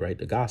creature, right?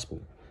 The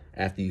gospel.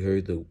 After you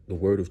heard the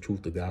word of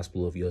truth, the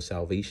gospel of your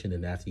salvation,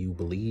 and after you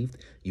believed,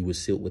 you were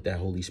sealed with that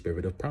Holy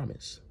Spirit of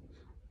promise.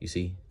 You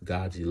see,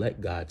 God's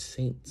elect, God's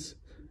saints,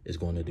 is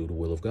going to do the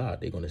will of God.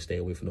 They're going to stay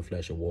away from the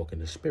flesh and walk in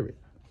the Spirit.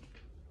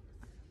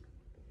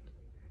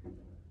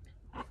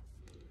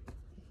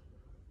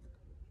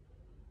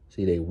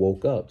 See, they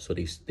woke up, so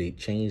they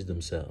changed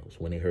themselves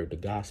when they heard the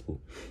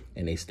gospel,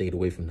 and they stayed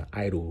away from the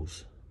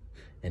idols,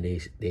 and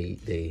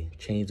they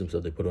changed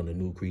themselves. They put on a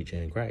new creature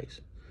in Christ.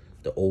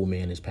 The old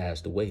man has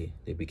passed away.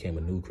 They became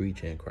a new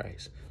creature in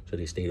Christ. So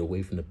they stayed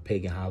away from the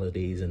pagan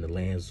holidays and the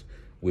lands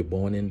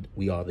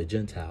We are the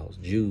Gentiles,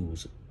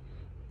 Jews.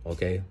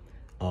 Okay.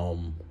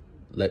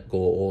 Let go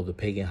of all the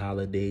pagan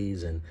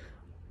holidays and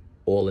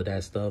all of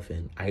that stuff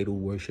and idol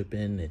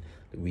worshiping, and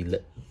we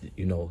let,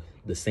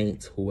 the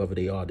saints, whoever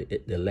they are,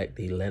 the elect,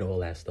 they let all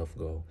that stuff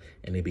go,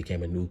 and they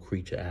became a new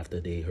creature after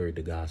they heard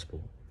the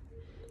gospel.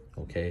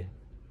 Okay.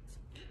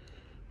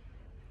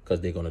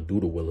 Because they're going to do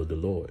the will of the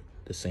Lord,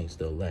 the saints,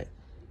 the elect.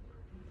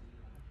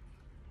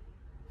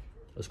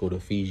 Let's go to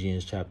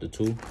Ephesians chapter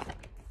 2.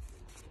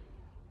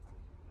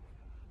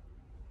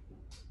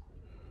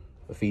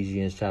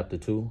 Ephesians chapter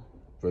 2,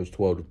 verse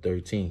 12 to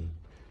 13.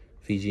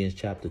 Ephesians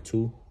chapter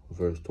 2,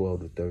 verse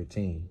 12 to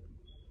 13.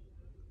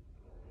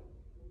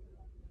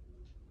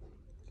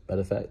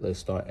 Matter of fact, let's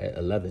start at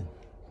 11.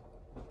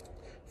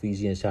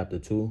 Ephesians chapter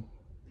 2,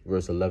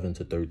 verse 11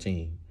 to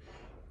 13.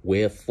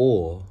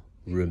 Wherefore,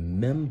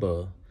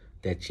 remember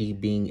that ye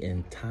being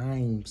in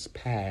times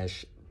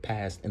past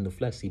in the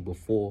flesh, see,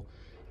 before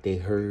they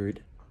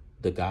heard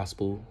the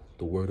gospel,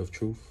 the word of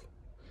truth,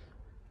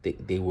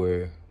 they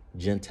were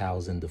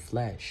Gentiles in the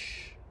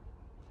flesh,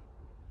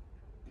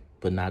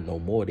 but not no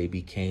more. They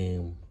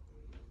became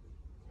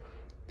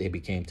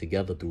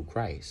together through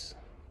Christ.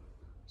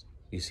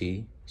 You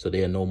see, so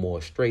they are no more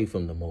astray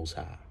from the Most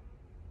High.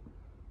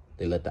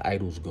 They let the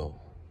idols go,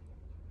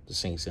 the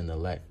saints and the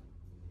elect.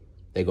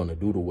 They're going to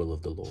do the will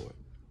of the Lord.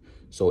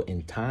 So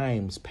in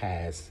times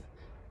past,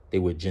 they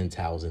were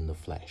Gentiles in the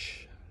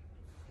flesh,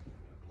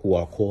 who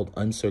are called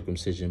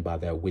uncircumcision by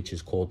that which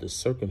is called the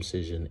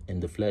circumcision in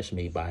the flesh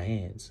made by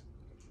hands.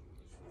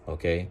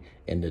 Okay.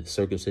 And the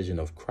circumcision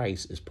of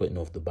Christ is putting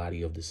off the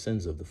body of the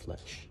sins of the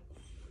flesh.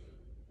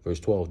 Verse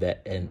 12,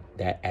 that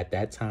at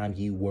that time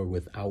ye were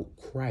without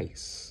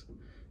Christ.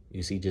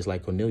 You see, just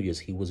like Cornelius,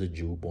 he was a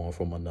Jew born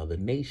from another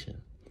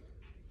nation.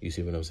 You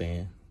see what I'm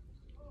saying?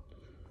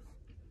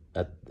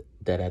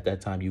 That at that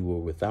time you were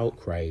without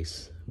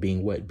Christ,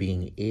 being what?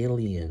 Being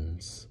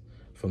aliens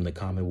from the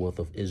commonwealth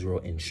of Israel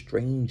and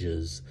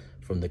strangers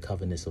from the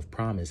covenants of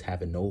promise,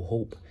 having no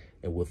hope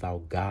and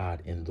without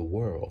God in the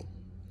world.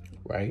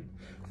 Right?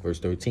 Verse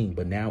 13,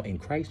 but now in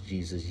Christ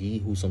Jesus, ye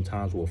who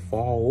sometimes were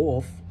far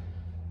off,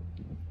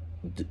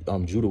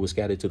 Judah was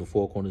scattered to the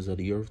four corners of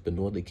the earth. The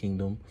northern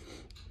kingdom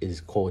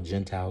is called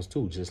Gentiles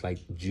too, just like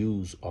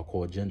Jews are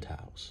called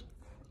Gentiles.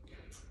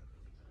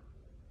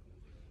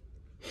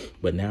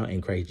 But now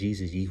in Christ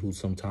Jesus, ye who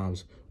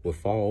sometimes were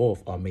far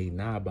off are made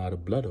nigh by the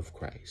blood of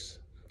Christ.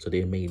 So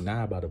they're made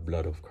nigh by the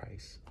blood of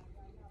Christ,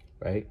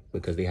 right?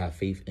 Because they have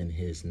faith in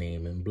his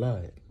name and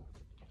blood.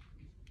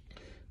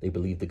 They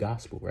believe the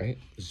gospel, right?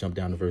 Let's jump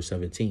down to verse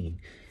 17.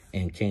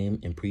 And came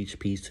and preached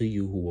peace to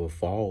you who were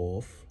far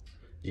off.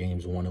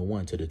 James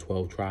 1:1, to the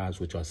 12 tribes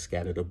which are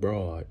scattered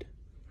abroad.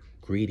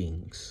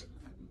 Greetings.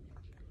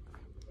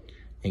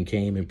 And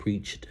came and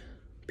preached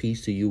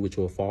peace to you which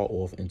were far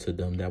off, and to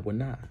them that were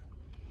not.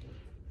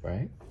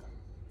 Right?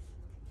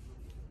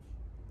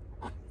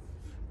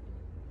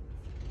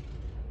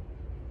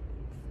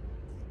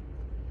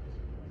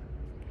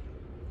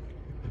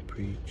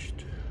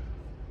 Preached.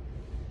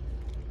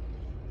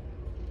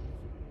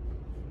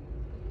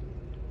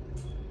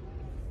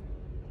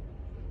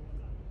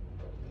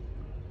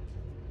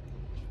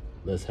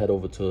 Let's head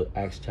over to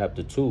Acts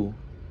chapter 2.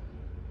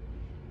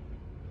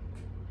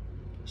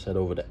 Let's head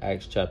over to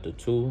Acts chapter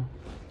 2.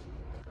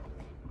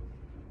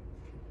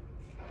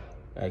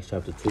 Acts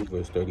chapter 2,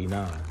 verse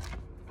 39.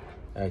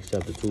 Acts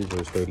chapter 2,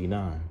 verse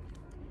 39.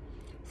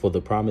 For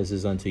the promise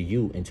is unto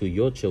you and to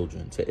your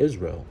children, to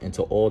Israel, and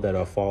to all that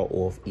are far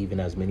off,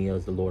 even as many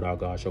as the Lord our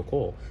God shall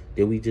call.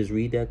 Did we just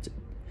read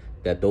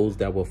that those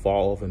that were far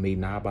off and made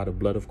nigh by the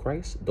blood of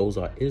Christ, those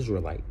are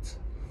Israelites,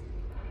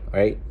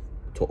 right?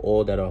 To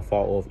all that are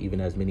far off, even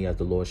as many as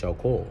the Lord shall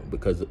call,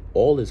 because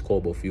all is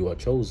called, but few are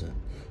chosen.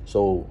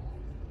 So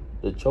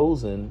the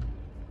chosen,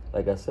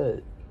 like I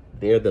said,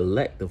 they're the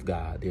elect of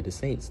God. They're the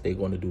saints. They're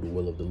going to do the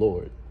will of the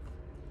Lord.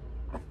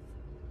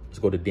 Let's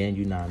go to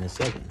Daniel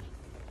 9:7.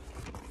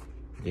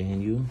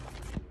 Daniel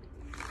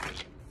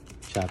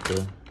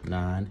chapter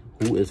 9.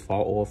 Who is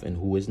far off and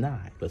who is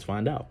nigh? Let's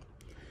find out.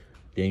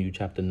 Daniel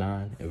chapter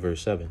 9 and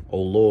verse 7. O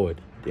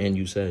Lord,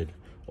 Daniel said,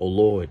 O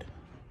Lord,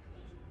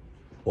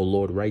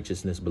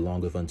 righteousness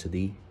belongeth unto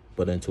thee,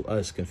 but unto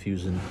us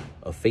confusion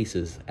of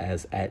faces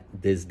as at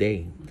this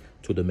day,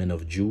 to the men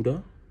of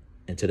Judah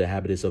and to the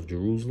inhabitants of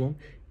Jerusalem,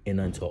 and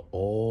unto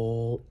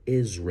all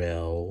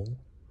Israel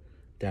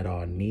that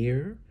are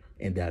near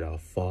and that are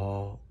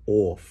far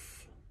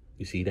off.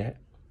 You see that?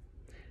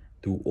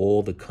 Through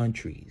all the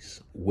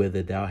countries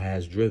whither thou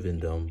hast driven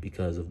them,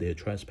 because of their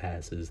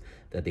trespasses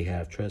that they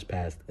have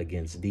trespassed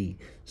against thee.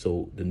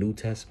 So the New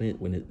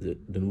Testament, when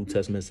the New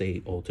Testament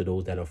say, oh, to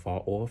those that are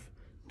far off,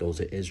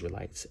 those are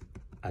Israelites.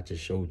 I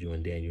just showed you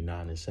in Daniel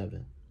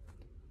 9:7.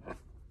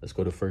 Let's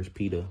go to 1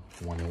 Peter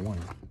 1:1.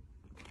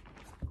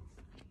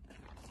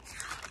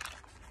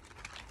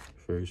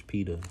 1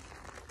 Peter.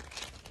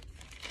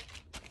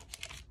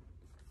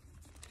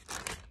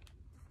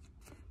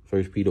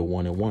 1 Peter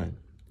 1:1.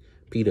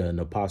 Peter, an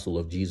apostle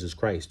of Jesus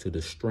Christ, to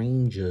the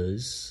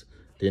strangers.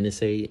 Didn't it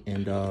say,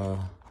 and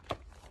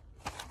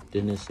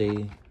Didn't it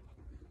say,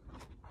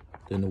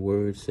 didn't the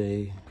word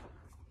say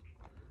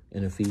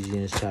in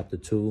Ephesians chapter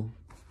 2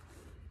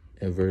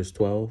 and verse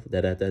 12,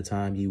 that at that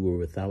time you were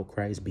without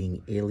Christ,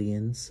 being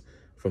aliens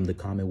from the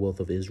commonwealth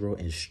of Israel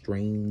and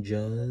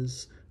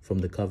strangers from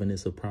the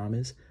covenants of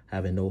promise,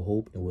 having no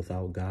hope and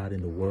without God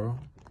in the world?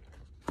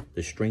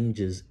 The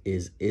strangers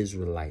is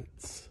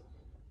Israelites.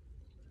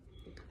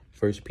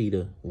 1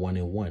 Peter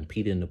 1:1,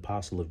 Peter, an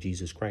apostle of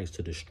Jesus Christ,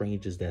 to the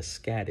strangers that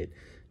scattered.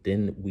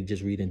 Then we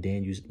just read in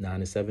Daniel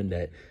 9:7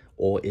 that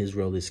all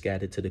Israel is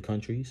scattered to the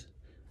countries.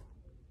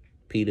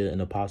 Peter,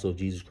 an apostle of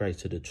Jesus Christ,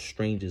 to the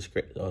strangers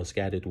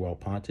scattered throughout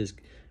Pontus,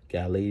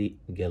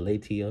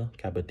 Galatia,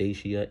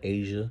 Cappadocia,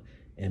 Asia,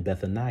 and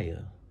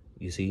Bithynia.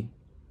 You see?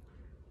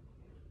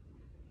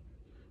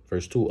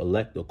 Verse 2,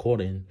 elect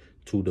according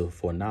to the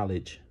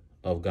foreknowledge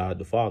of God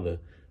the Father,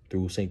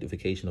 through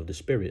sanctification of the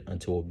Spirit,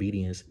 unto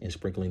obedience and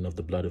sprinkling of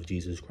the blood of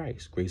Jesus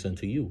Christ. Grace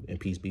unto you and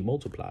peace be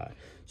multiplied.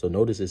 So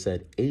notice it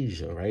said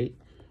Asia, right?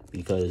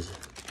 Because,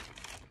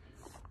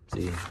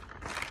 see,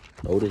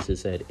 notice it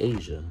said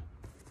Asia.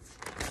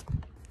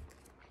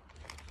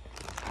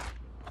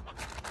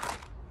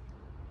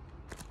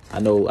 I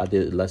know I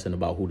did a lesson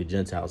about who the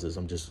Gentiles is.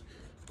 I'm just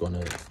going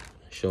to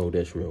show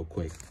this real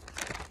quick.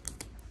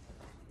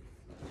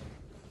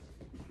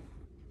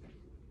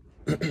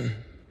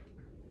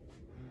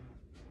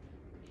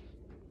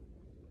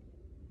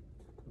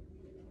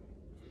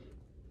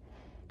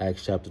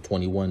 Acts chapter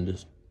 21,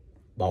 this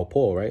about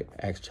Paul, right?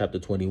 Acts chapter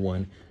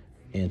 21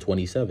 and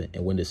 27.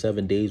 And when the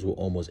 7 days were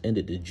almost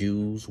ended, the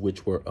Jews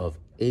which were of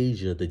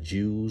Asia,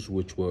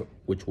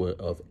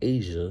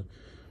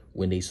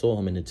 when they saw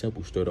him in the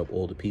temple, stirred up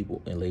all the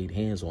people and laid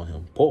hands on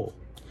him. Paul,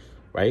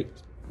 right?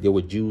 There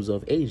were Jews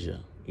of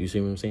Asia. You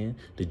see what I'm saying?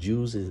 The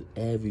Jews is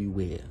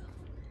everywhere.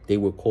 They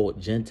were called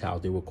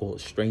Gentiles. They were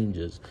called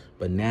strangers.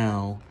 But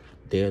now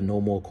they're no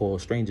more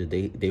called strangers.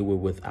 They were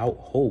without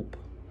hope.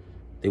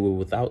 They were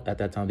without, at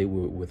that time, they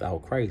were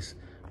without Christ.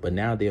 But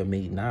now they are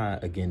made nigh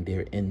again.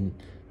 They're in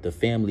the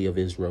family of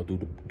Israel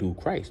through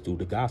Christ, through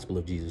the gospel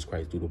of Jesus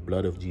Christ, through the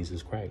blood of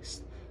Jesus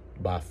Christ,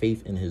 by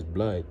faith in his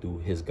blood,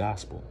 through his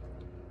gospel.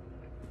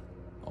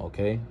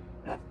 Okay,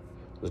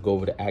 let's go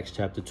over to Acts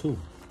chapter 2.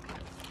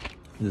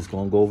 I'm just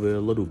going to go over it a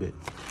little bit.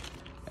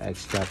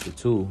 Acts chapter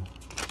 2.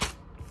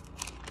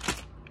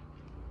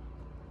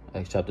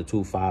 Acts chapter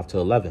 2, 5 to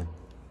 11.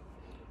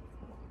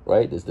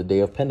 Right? It's the day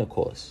of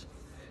Pentecost.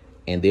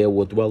 And there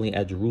were dwelling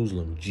at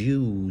Jerusalem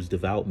Jews,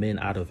 devout men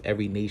out of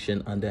every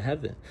nation under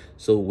heaven.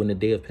 So when the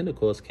day of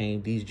Pentecost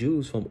came, these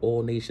Jews from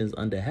all nations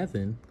under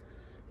heaven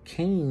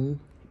came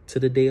to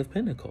the day of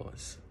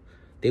Pentecost.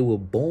 They were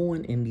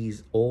born in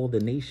all the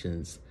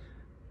nations,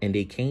 and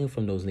they came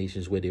from those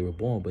nations where they were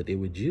born, but they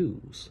were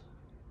Jews.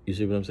 You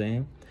see what I'm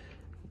saying?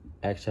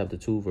 Acts chapter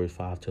 2, verse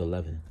 5 to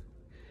 11.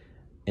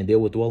 And there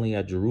were dwelling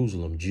at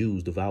Jerusalem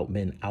Jews, devout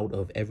men out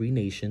of every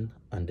nation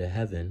under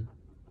heaven.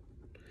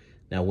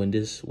 Now, when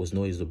this was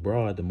noised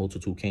abroad, the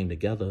multitude came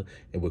together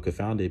and were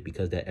confounded,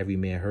 because that every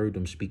man heard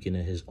them speaking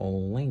in his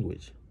own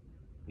language.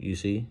 You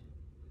see?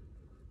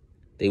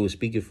 They were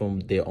speaking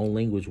from their own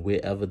language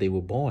wherever they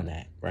were born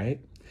at, right?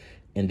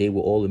 And they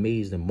were all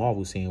amazed and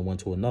marveled, saying one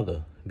to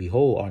another,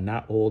 behold, are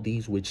not all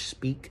these which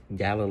speak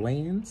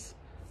Galileans?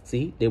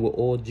 See, they were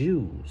all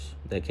Jews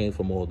that came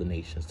from all the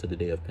nations to the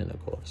day of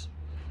Pentecost.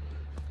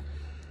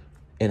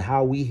 And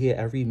how we hear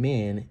every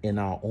man in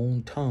our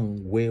own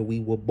tongue where we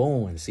were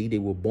born. See, they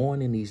were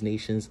born in these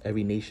nations,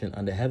 every nation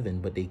under heaven,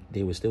 but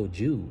they were still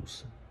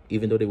Jews.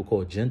 Even though they were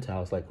called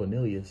Gentiles, like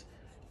Cornelius,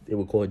 they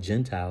were called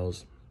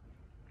Gentiles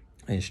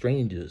and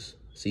strangers.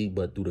 See,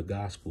 but through the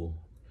gospel,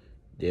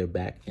 they're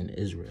back in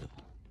Israel.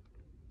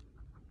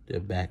 They're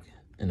back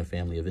in the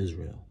family of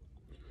Israel.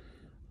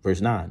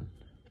 Verse 9,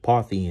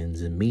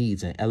 Parthians and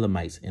Medes and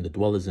Elamites and the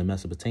dwellers in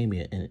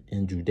Mesopotamia and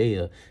in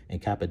Judea and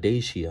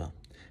Cappadocia.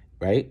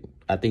 Right?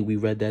 I think we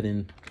read that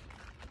in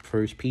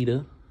 1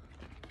 Peter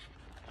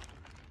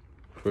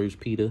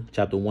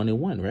chapter 1 and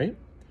 1, right?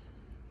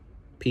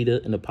 Peter,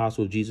 an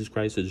apostle of Jesus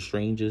Christ, to the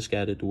strangers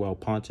scattered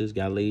throughout Pontus,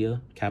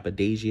 Galatia,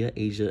 Cappadocia,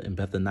 Asia, and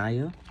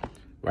Bithynia.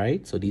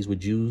 Right? So these were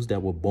Jews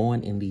that were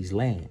born in these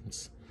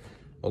lands.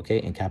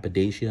 Okay? In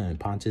Cappadocia and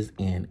Pontus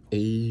and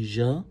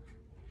Asia.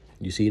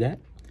 You see that?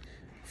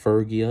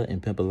 Phrygia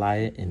and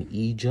Pamphylia in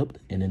Egypt,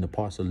 and in the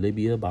parts of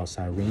Libya about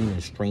Cyrene,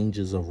 and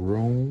strangers of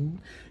Rome,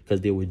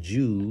 because there were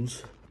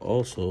Jews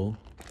also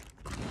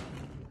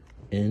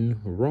in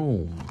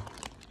Rome.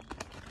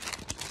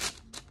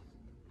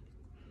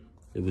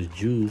 There was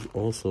Jews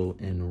also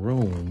in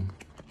Rome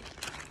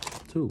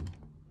too.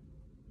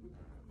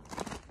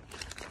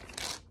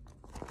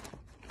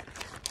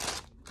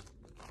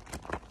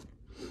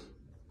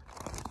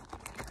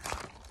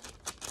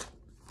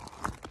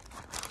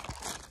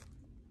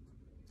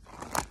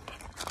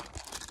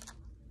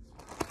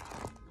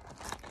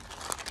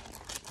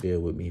 Bear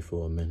with me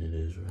for a minute,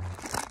 Israel.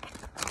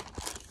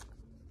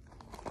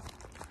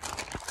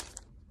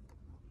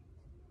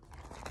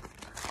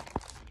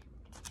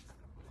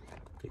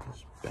 Take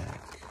us back.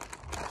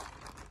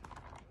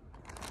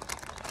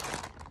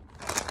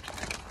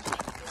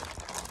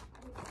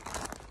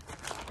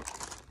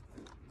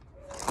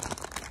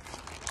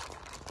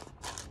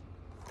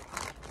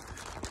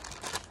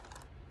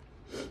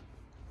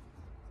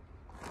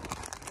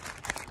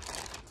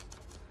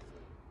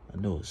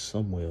 know it's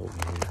somewhere over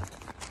here.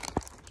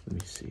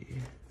 Let me see.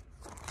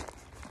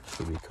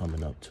 Should be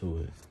coming up to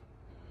it.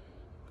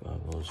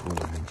 God loves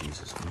women in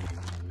Jesus' name,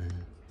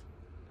 amen.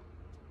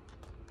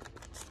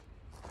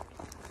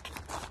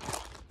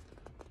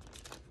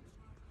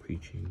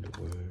 Preaching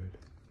the word.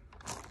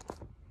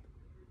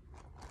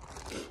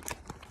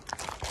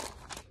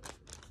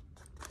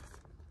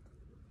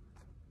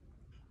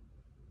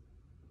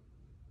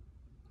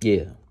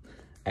 Yeah,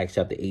 Acts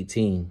chapter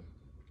 18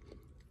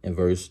 and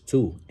verse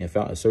 2. And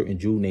found a certain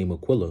Jew named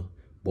Aquila,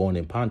 born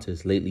in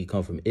Pontus, lately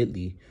come from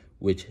Italy,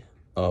 which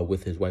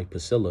with his wife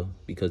Priscilla,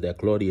 because that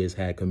Claudius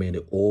had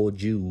commanded all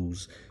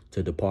Jews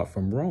to depart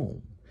from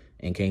Rome,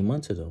 and came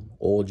unto them.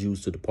 All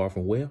Jews to depart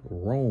from where?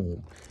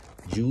 Rome.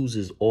 Jews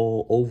is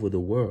all over the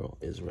world,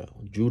 Israel.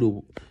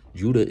 Judah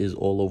is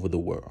all over the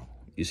world.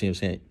 You see what I'm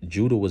saying?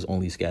 Judah was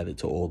only scattered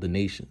to all the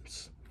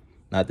nations,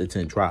 not the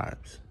 10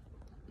 tribes.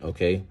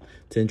 Okay?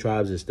 10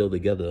 tribes is still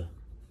together,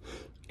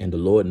 and the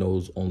Lord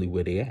knows only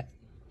where they at.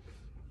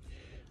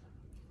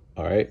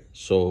 All right?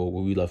 So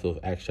where we left off,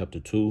 Acts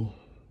chapter 2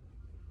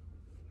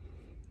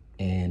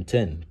 and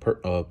 10.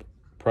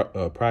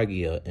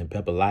 Phrygia and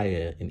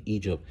Pamphylia in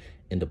Egypt,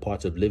 and the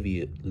parts of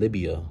Libya,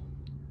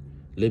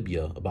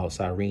 about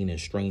Cyrene, and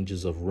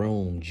strangers of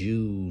Rome,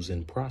 Jews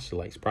and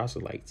proselytes.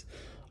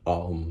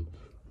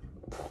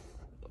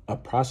 A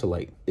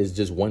proselyte is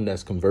just one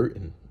that's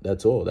converting.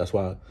 That's all. That's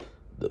why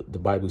the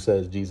Bible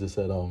says, Jesus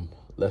said,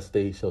 lest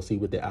they shall see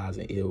with their eyes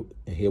and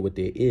hear with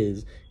their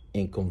ears,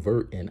 and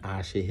convert, and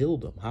I shall heal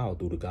them. How?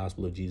 Through the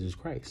gospel of Jesus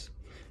Christ.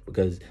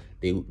 Because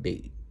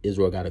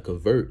Israel got to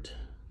convert,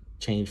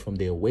 change from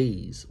their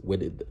ways, where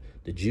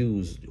the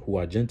Jews who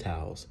are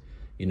Gentiles,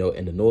 you know,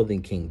 in the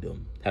northern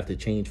kingdom, have to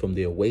change from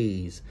their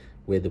ways,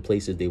 where the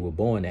places they were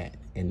born at,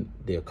 and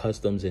their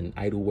customs and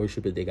idol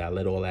worshipers. They got to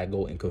let all that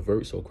go and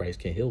convert so Christ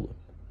can heal them.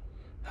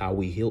 How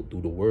we healed?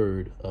 Through the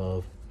word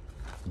of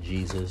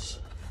Jesus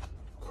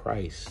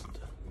Christ.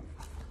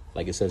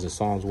 Like it says in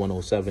Psalms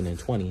 107 and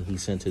 20, he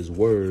sent his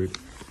word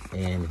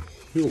and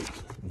healed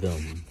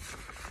them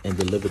and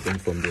delivered them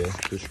from their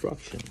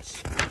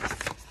destructions.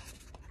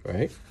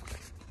 Right?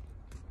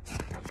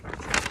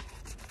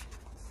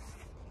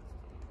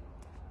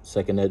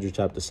 2nd Ezra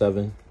chapter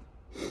 7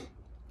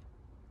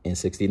 and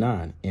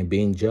 69. And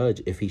being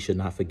judged, if he should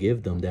not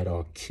forgive them that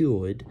are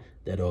cured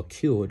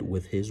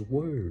with his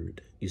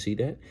word. You see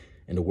that?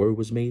 And the word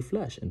was made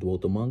flesh and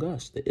dwelt among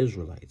us, the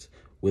Israelites,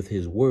 with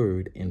his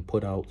word, and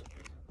put out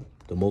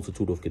the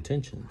multitude of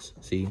contentions.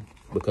 See,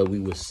 because we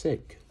were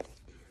sick,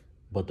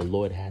 but the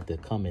Lord had to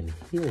come and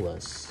heal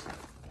us.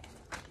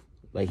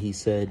 Like he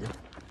said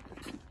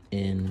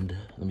in,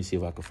 let me see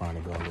if I can find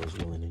it. God was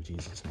willing, in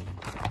Jesus' name.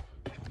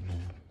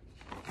 Amen.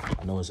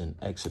 I know it's in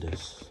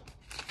Exodus.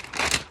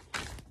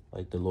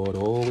 Like the Lord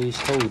always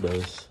told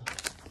us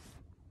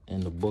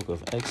in the book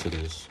of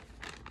Exodus.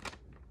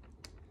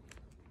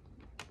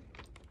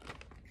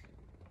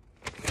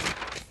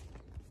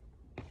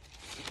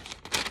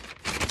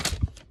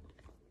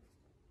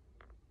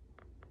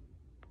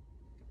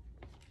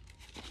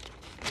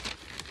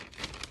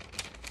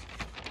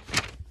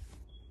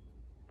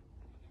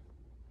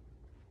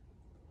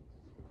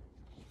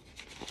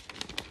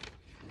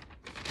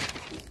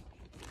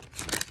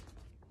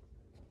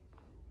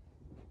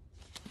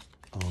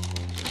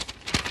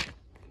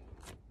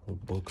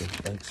 Book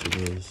of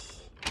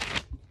Exodus.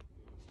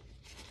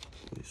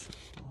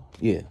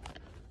 Yeah.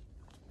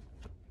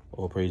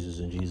 All praises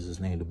in Jesus'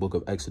 name. The book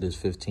of Exodus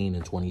 15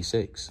 and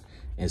 26.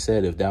 And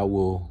said, if thou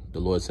will, the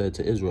Lord said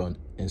to Israel,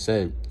 and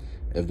said,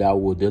 if thou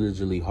will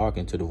diligently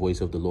hearken to the voice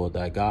of the Lord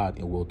thy God,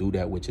 and will do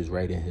that which is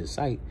right in his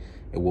sight,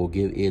 and will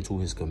give ear to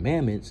his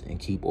commandments, and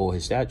keep all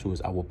his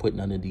statutes, I will put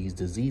none of these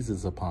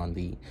diseases upon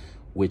thee,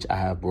 which I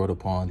have brought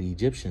upon the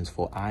Egyptians,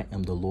 for I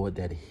am the Lord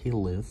that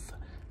healeth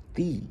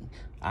thee.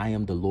 I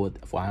am the Lord,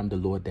 for I am the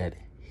Lord that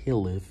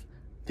healeth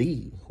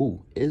thee.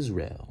 Who?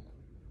 Israel.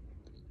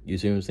 You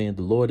see what I'm saying?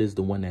 The Lord is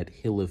the one that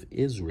healeth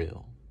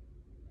Israel.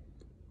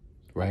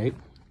 Right?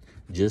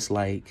 Just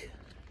like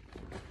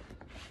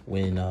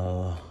when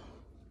the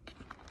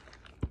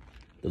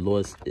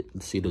Lord,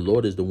 see, the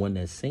Lord is the one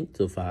that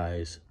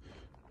sanctifies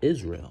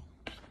Israel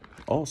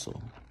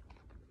also.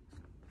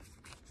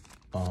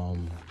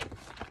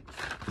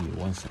 Give me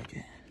 1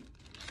 second.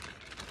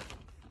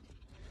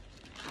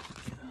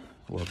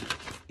 Well,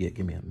 yeah,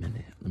 give me a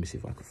minute. Let me see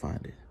if I can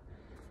find it.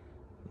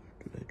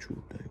 That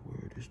truth, that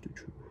word is the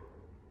truth.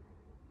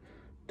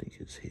 I think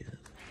it's here.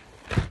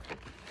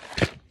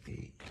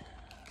 8.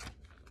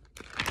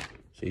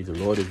 See, the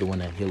Lord is the one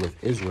that healeth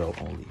Israel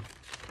only.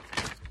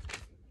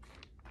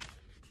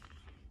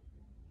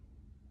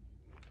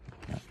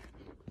 Not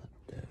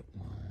that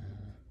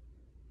one.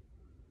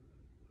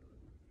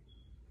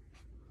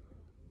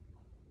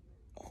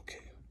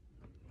 Okay.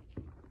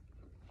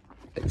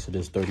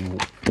 Exodus 31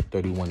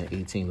 and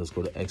 18. Let's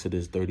go to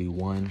Exodus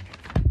 31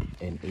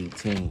 and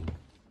 18.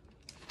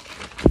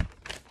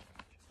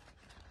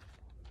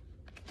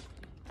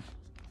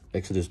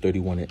 Exodus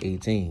 31 and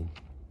 18.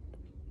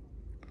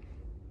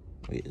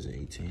 Wait, is it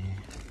 18?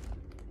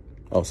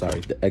 Oh, sorry.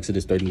 The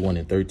Exodus 31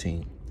 and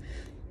 13.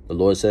 The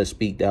Lord says,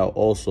 speak thou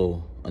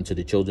also unto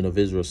the children of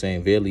Israel,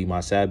 saying, verily my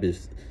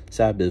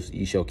Sabbaths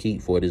ye shall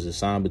keep, for it is a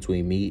sign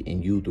between me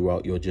and you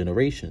throughout your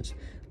generations,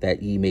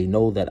 that ye may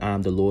know that I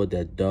am the Lord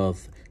that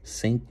doth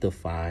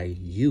sanctify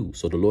you.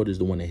 So the Lord is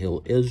the one that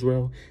healed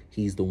Israel.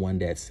 He's the one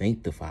that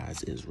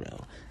sanctifies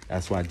Israel.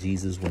 That's why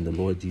Jesus, when the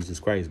Lord Jesus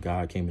Christ,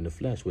 God came in the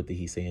flesh, what did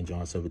he say in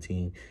John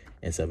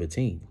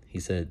 17:17? He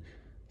said,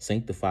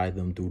 sanctify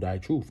them through thy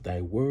truth.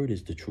 Thy word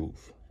is the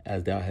truth.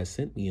 As thou hast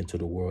sent me into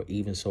the world,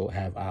 even so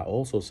have I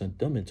also sent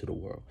them into the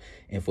world.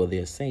 And for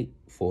their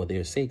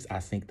sakes I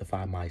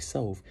sanctify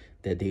myself,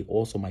 that they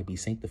also might be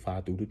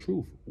sanctified through the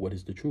truth. What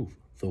is the truth?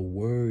 The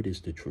word is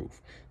the truth.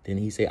 Then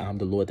he say, I'm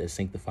the Lord that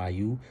sanctify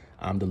you.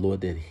 I'm the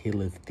Lord that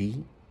healeth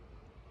thee.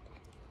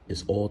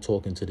 It's all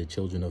talking to the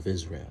children of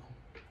Israel.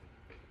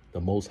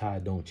 The Most High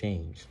don't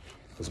change.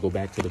 Let's go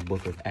back to the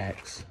book of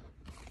Acts.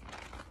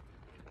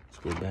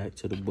 Let's go back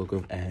to the book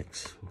of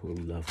Acts, where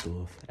we left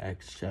off.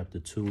 Acts chapter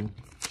 2.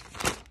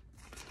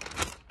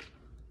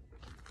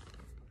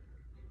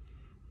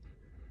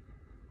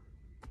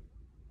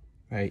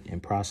 Right,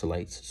 and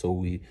proselytes. So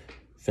we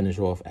finish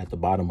off at the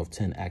bottom of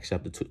 10, Acts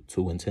chapter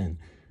 2 and 10.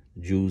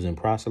 Jews and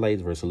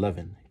proselytes, verse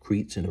 11.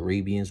 Cretes and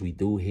Arabians, we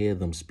do hear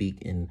them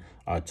speak in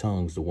our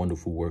tongues the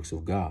wonderful works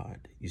of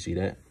God. You see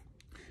that?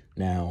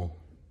 Now,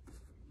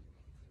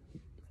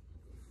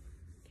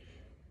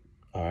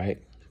 all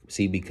right.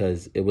 See,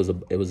 because it was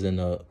in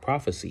a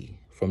prophecy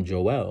from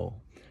Joel.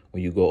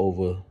 When you go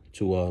over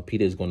to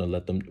Peter is going to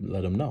let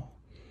them know.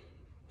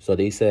 So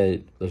they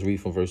said, let's read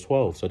from verse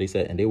 12. So they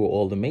said, and they were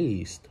all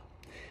amazed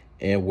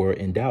and were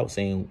in doubt,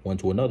 saying one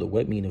to another,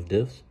 what meaneth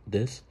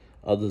this?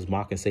 Others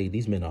mock and say,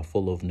 these men are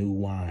full of new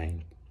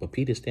wine. But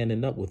Peter,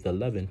 standing up with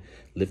 11,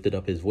 lifted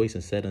up his voice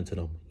and said unto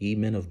them, ye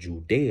men of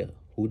Judea.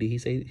 Who did he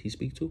say he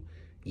speak to?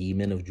 Ye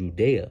men of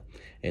Judea,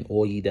 and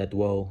all ye that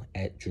dwell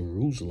at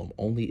Jerusalem.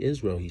 Only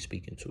Israel he's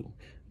speaking to.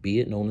 Be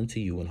it known unto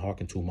you, and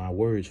hearken to my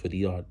words, for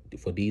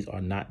these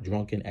are not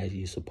drunken as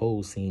ye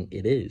suppose, seeing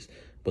it is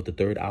but the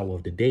third hour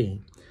of the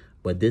day.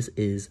 But this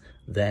is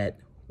that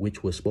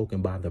which was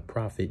spoken by the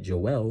prophet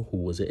Joel, who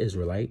was an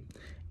Israelite.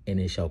 And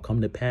it shall come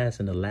to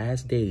pass in the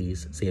last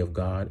days, saith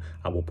God,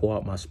 I will pour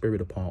out my spirit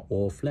upon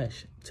all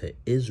flesh, to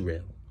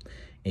Israel.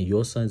 And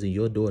your sons and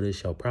your daughters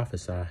shall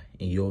prophesy,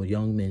 and your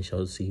young men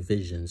shall see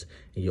visions,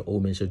 and your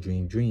old men shall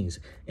dream dreams.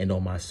 And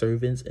on my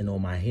servants and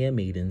on my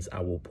handmaidens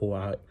I will pour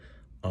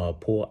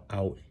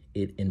out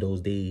it in those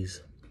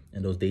days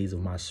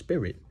of my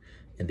spirit,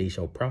 and they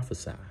shall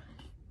prophesy.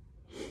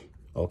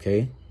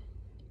 Okay.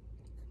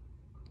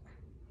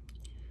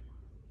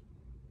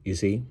 You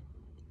see?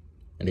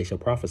 And they shall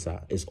prophesy.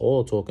 It's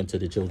all talking to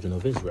the children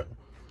of Israel.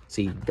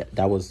 See,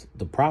 that was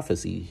the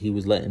prophecy. He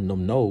was letting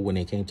them know when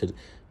they came to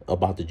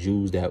about the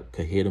Jews that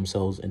could hear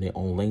themselves in their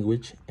own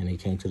language, and they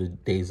came to the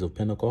days of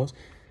Pentecost.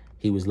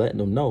 He was letting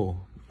them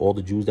know, all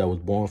the Jews that was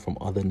born from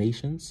other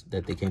nations,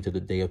 that they came to the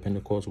day of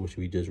Pentecost, which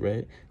we just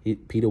read.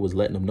 Peter was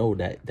letting them know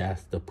that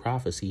that's the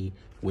prophecy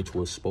which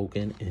was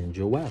spoken in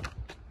Joel.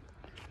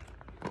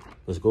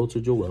 Let's go to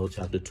Joel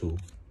chapter 2.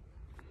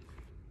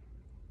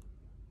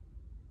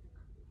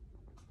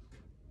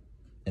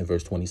 In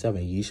verse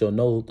 27, ye shall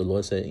know, the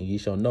Lord said, and ye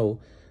shall know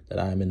that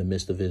I am in the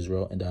midst of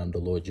Israel, and I am the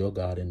Lord your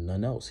God and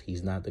none else.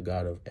 He's not the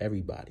God of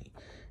everybody.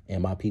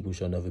 And my people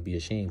shall never be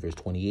ashamed. Verse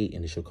 28,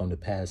 and it shall come to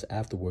pass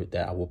afterward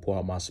that I will pour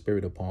out my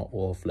spirit upon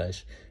all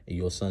flesh, and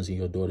your sons and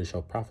your daughters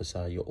shall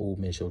prophesy, your old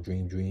men shall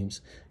dream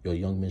dreams, your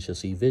young men shall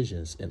see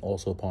visions, and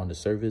also upon the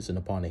servants and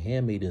upon the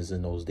handmaidens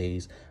in those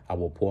days I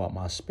will pour out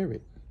my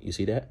spirit. You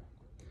see that?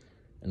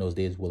 In those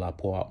days will I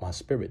pour out my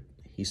spirit.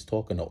 He's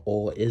talking to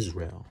all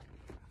Israel.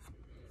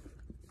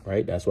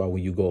 Right? That's why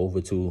when you go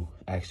over to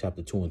Acts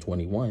chapter 2 and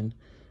 21,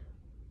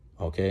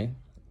 okay,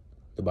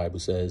 the Bible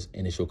says,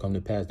 and it shall come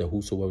to pass that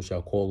whosoever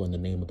shall call on the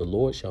name of the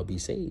Lord shall be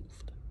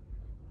saved.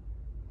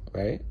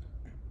 Right?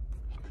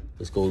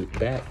 Let's go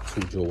back to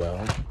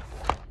Joel.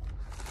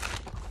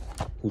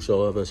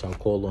 Whosoever shall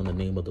call on the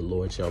name of the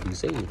Lord shall be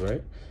saved.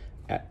 Right?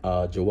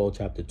 Joel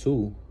chapter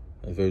 2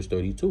 and verse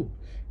 32.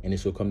 And it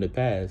shall come to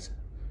pass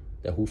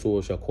that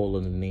whosoever shall call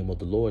on the name of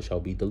the Lord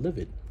shall be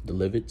delivered,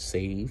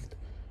 saved.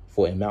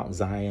 For in Mount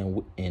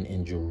Zion and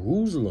in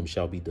Jerusalem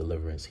shall be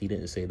deliverance. He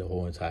didn't say the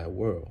whole entire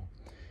world.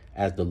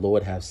 As the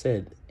Lord hath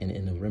said, and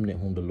in the remnant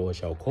whom the Lord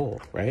shall call.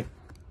 Right?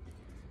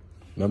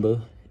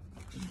 Remember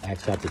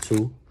Acts chapter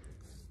 2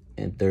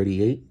 and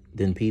 38.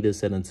 Then Peter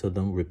said unto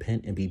them,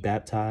 repent and be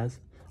baptized.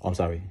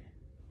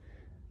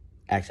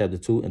 Acts chapter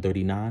 2 and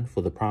 39.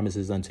 For the promise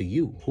is unto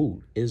you,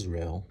 who?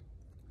 Israel,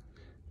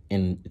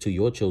 and to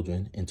your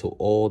children, and to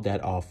all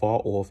that are far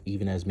off,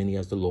 even as many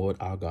as the Lord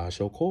our God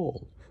shall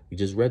call. We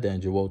just read that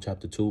in Joel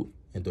chapter 2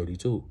 and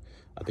 32.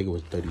 I think it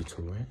was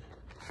 32, right?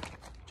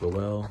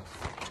 Joel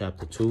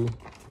chapter 2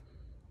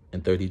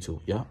 and 32.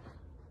 Yeah.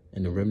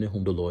 And the remnant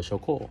whom the Lord shall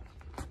call.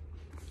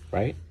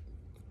 Right?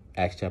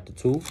 Acts chapter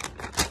 2,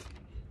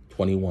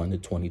 21 to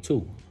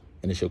 22.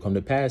 And it shall come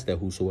to pass that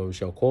whosoever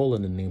shall call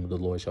on the name of the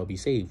Lord shall be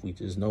saved. We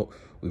just know,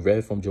 we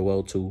read from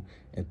Joel 2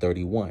 and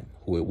 31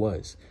 who it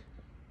was.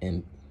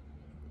 And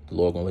the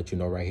Lord gonna let you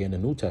know right here in the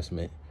New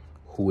Testament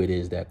who it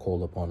is that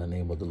call upon the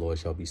name of the Lord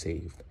shall be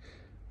saved.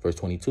 Verse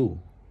 22,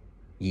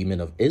 ye men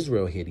of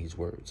Israel, hear these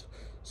words.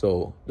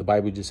 So the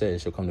Bible just says,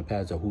 it shall come to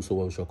pass that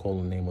whosoever shall call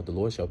on the name of the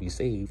Lord shall be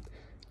saved.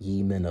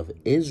 Ye men of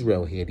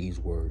Israel, hear these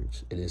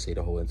words. It didn't say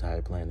the whole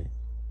entire planet.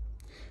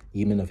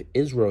 Ye men of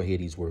Israel, hear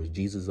these words.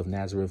 Jesus of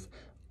Nazareth,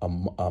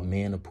 a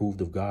man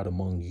approved of God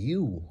among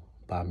you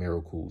by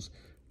miracles,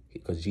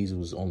 because Jesus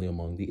was only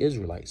among the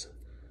Israelites.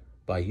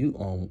 By you,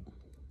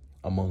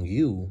 among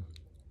you,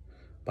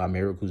 by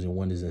miracles and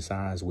wonders and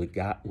signs which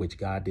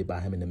God did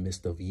by him in the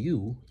midst of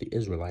you, the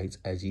Israelites,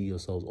 as ye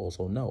yourselves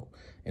also know.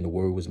 And the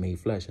word was made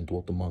flesh and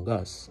dwelt among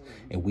us.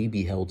 And we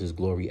beheld his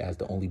glory as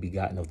the only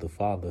begotten of the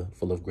Father,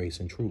 full of grace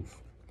and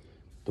truth.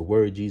 The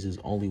word Jesus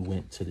only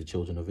went to the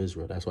children of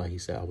Israel. That's why he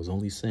said, I was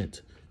only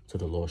sent to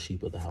the lost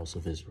sheep of the house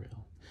of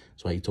Israel.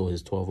 That's why he told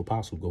his 12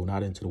 apostles, go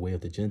not into the way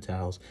of the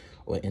Gentiles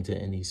or into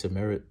any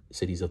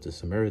cities of the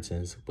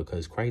Samaritans,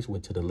 because Christ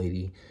went to the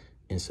lady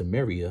in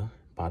Samaria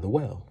by the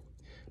well.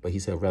 But he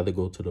said, rather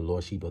go to the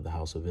lost sheep of the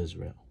house of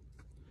Israel.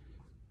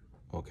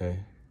 Okay.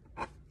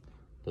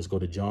 Let's go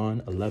to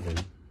John 11.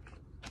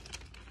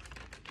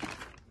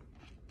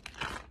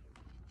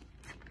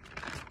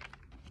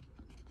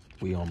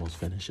 We almost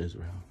finished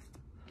Israel.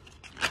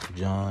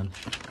 John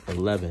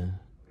 11,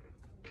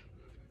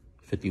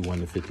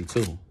 51 to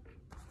 52.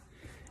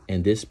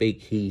 And this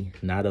spake he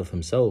not of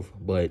himself,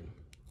 but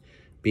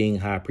being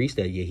high priest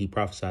that year, he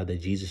prophesied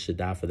that Jesus should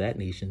die for that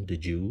nation, the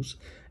Jews,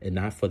 and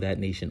not for that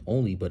nation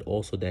only, but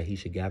also that he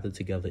should gather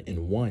together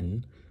in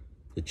one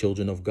the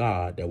children of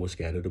God that were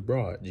scattered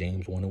abroad.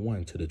 James 1 and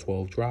 1, to the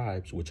 12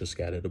 tribes which are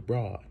scattered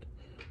abroad.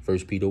 1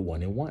 Peter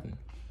 1 and 1.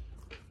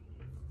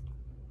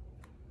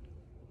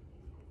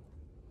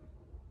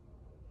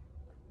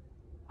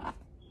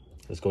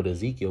 Let's go to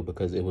Ezekiel,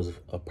 because it was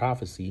a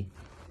prophecy.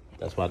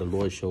 That's why the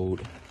Lord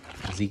showed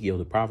Ezekiel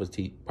the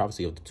prophecy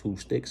of the two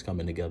sticks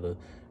coming together,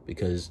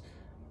 because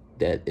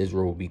that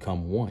Israel will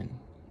become one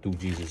through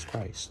Jesus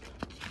Christ.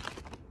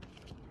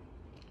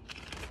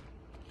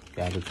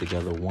 Gather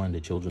together one,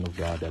 the children of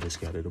God that is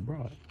scattered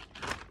abroad.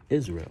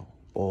 Israel,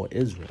 all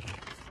Israel.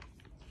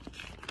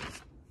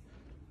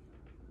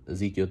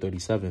 Ezekiel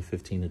 37,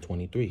 15 to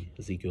 23.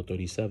 Ezekiel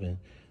 37,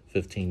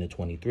 15 to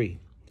 23.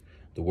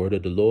 The word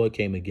of the Lord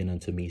came again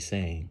unto me,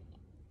 saying,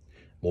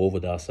 moreover,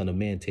 thou son of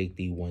man, take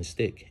thee one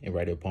stick, and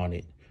write upon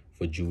it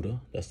for Judah,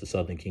 that's the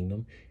southern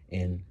kingdom,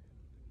 and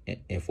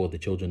for the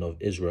children of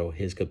Israel,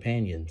 his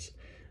companions.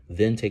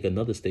 Then take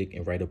another stick,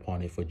 and write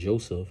upon it for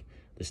Joseph,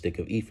 the stick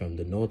of Ephraim,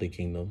 the northern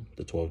kingdom,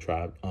 the 10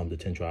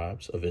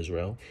 tribes of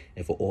Israel,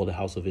 and for all the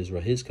house of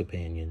Israel, his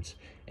companions,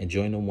 and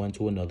join them one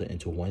to another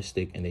into one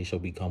stick, and they shall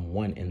become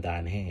one in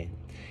thine hand.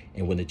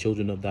 And when the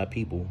children of thy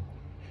people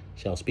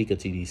shall speak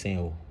unto thee,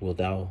 saying, wilt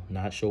thou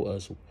not show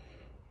us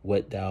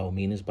what thou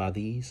meanest by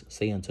these?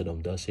 Say unto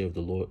them, thus saith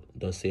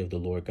the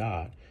Lord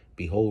God,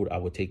 behold, I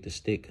will take the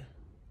stick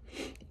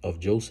of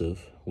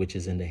Joseph, which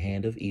is in the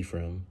hand of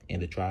Ephraim,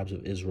 and the tribes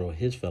of Israel,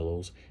 his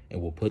fellows,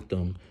 and will put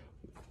them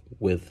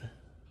with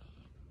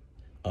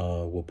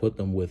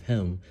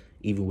him,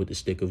 even with the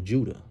stick of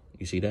Judah.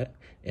 You see that?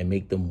 And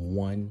make them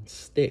one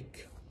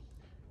stick.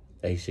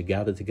 They should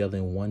gather together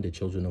in one, the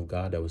children of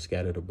God that was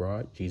scattered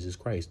abroad. Jesus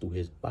Christ, through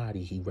his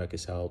body, he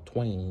reconciled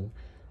twain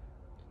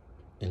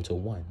into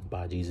one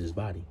by Jesus'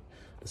 body,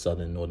 the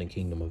southern and northern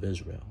kingdom of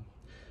Israel.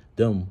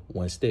 Them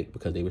one stick,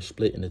 because they were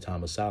split in the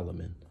time of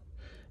Solomon.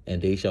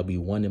 And they shall be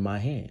one in my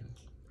hand.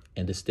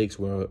 And the sticks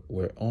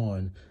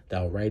whereon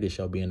thou writest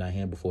shall be in thy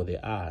hand before their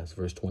eyes.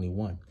 Verse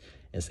 21.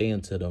 And say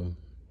unto them,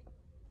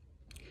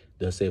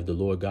 thus saith the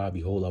Lord God,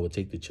 behold, I will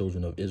take the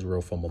children of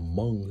Israel from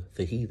among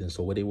the heathen.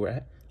 So where they were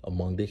at?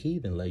 Among the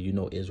heathen. Like, you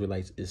know,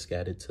 Israelites is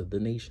scattered to the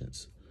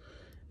nations.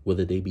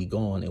 Whether they be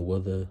gone, and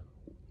whether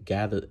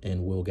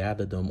will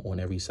gather them on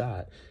every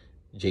side.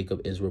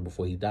 Jacob, Israel,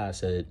 before he died,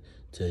 said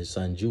to his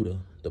son Judah,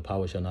 the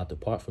power shall not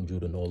depart from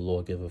Judah, nor the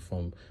Lord give it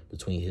from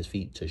between his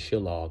feet. To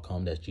Shiloh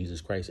come, that's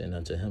Jesus Christ, and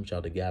unto him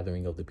shall the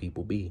gathering of the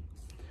people be.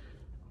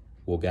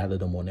 Will gather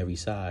them on every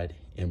side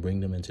and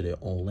bring them into their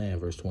own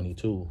land. Verse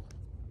 22.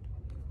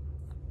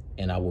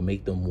 And I will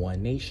make them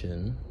one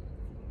nation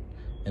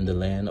in the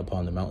land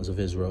upon the mountains of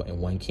Israel, and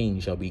one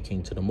king shall be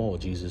king to them all,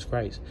 Jesus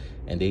Christ.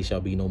 And they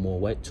shall be no more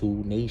what?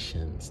 Two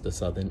nations, the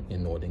southern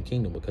and northern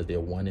kingdom, because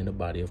they're one in the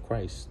body of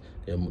Christ.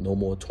 They're no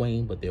more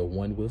twain, but they're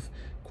one with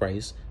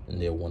Christ,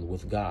 and they're one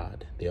with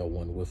God. They are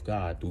one with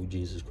God through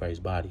Jesus Christ's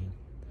body.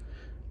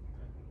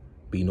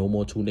 Be no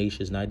more two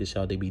nations, neither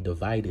shall they be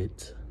divided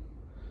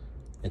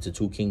into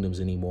two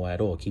kingdoms anymore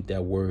at all. Keep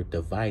that word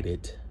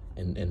divided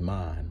in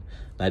mind.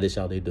 Neither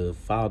shall they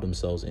defile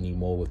themselves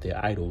anymore with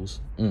their idols.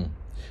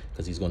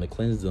 Because he's going to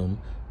cleanse them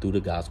through the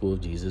gospel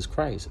of Jesus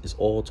Christ. It's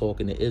all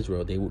talking to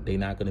Israel. They're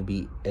not going to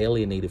be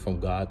alienated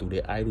from God through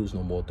their idols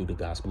no more, through the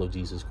gospel of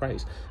Jesus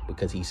Christ,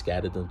 because he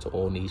scattered them to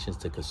all nations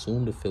to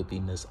consume the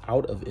filthiness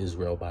out of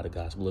Israel by the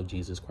gospel of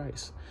Jesus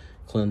Christ,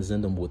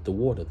 cleansing them with the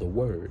water, the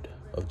word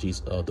of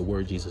Jesus, the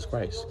word Jesus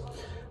Christ.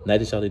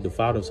 Neither shall they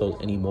defile themselves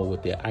any more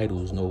with their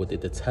idols, nor with their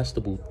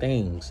detestable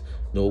things,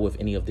 nor with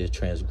any of their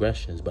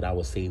transgressions, but I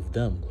will save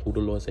them. Who the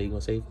Lord say he going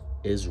to save?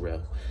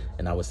 Israel.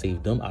 And I will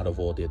save them out of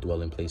all their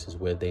dwelling places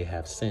where they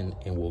have sinned,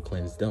 and will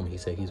cleanse them. He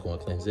said he's going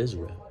to cleanse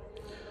Israel.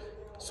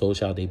 So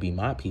shall they be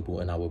my people,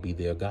 and I will be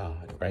their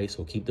God, right?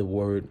 So keep the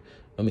word.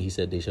 He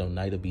said they shall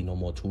neither be no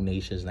more two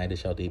nations, neither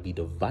shall they be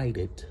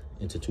divided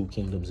into two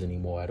kingdoms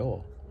anymore at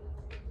all,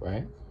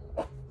 right?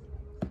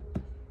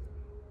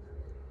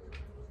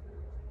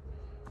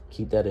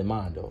 Keep that in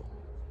mind, though.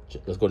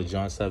 Let's go to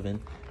John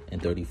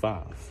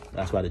 7:35.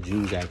 That's why the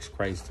Jews asked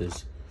Christ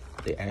this.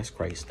 They asked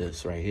Christ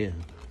this right here.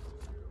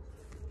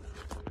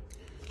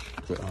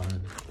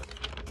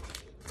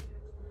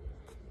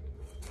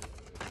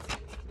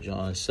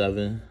 John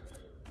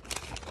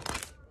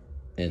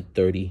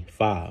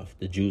 7:35.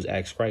 The Jews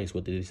asked Christ,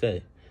 what did he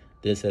say?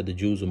 Then said the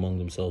Jews among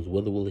themselves,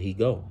 whither will he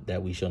go,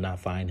 that we shall not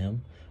find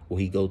him? Will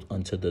he go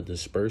unto the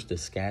dispersed, the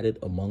scattered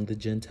among the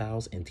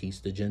Gentiles, and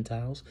teach the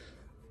Gentiles?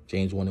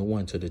 James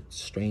 1:1, to the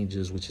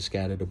strangers which are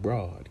scattered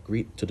abroad.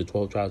 Greet to the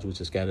 12 tribes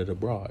which are scattered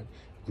abroad.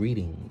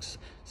 Greetings.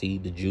 See,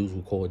 the Jews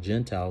were called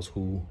Gentiles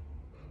who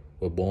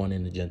were born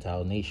in the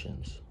Gentile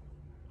nations.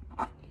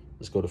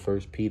 Let's go to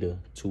 1 Peter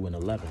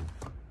 2:11.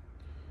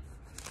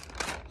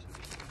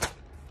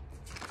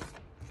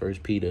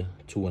 1 Peter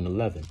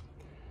 2:11.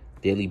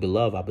 Dearly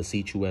beloved, I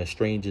beseech you as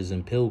strangers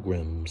and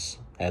pilgrims.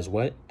 As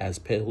what? As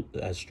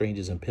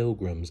strangers and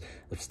pilgrims,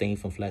 abstain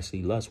from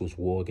fleshly lusts which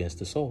war against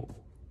the soul.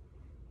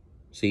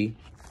 See?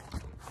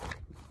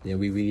 Then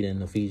we read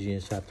in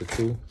Ephesians chapter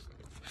 2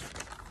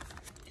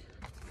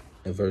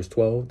 and verse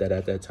 12, that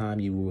at that time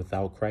you were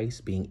without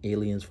Christ, being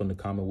aliens from the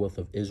commonwealth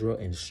of Israel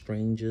and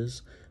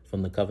strangers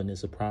from the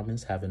covenants of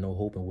promise, having no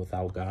hope and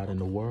without God in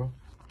the world.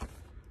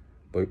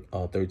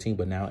 13,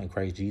 but now in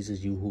Christ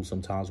Jesus, you who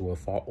sometimes were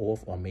far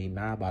off are made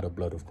nigh by the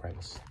blood of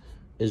Christ.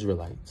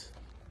 Israelites.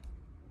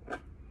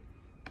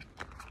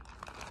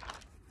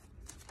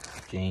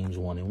 James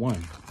 1:1.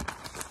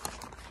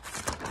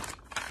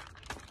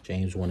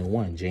 James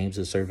 1:1. James,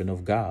 a servant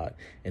of God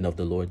and of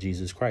the Lord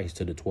Jesus Christ,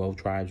 to the 12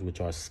 tribes which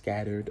are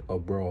scattered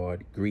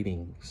abroad,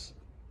 greetings.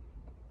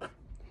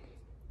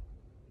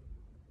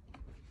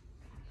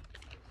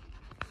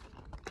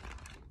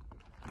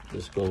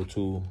 Let's go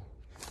to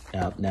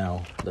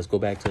now let's go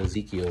back to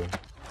Ezekiel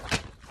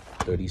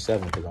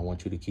 37, because I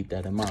want you to keep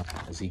that in mind.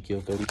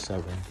 Ezekiel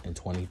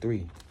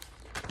 37:23.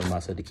 And I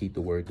said to keep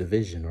the word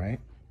division, right?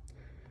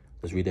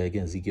 Let's read that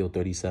again. Ezekiel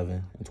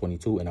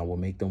 37:22. And I will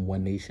make them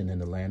one nation in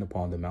the land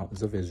upon the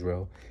mountains of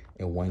Israel,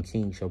 and one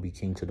king shall be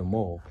king to them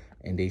all,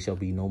 and they shall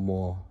be no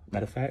more.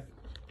 Matter of fact,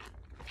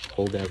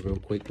 hold that real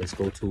quick. Let's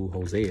go to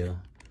Hosea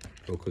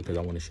real quick, because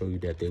I want to show you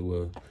that they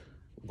were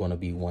going to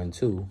be one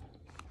too.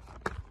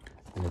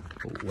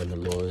 When the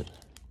Lord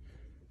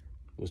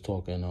was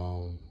talking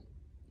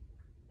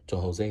to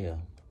Hosea,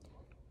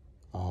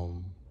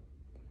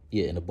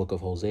 in the book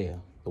of Hosea,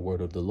 the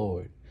word of the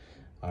Lord.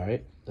 All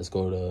right, let's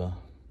go to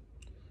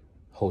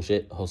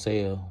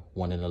Hosea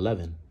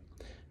 1:11.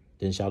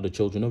 Then shall the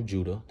children of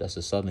Judah, that's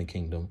the southern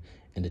kingdom,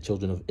 and the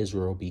children of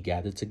Israel be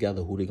gathered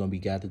together. Who they going to be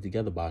gathered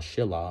together? By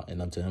Shiloh,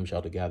 and unto him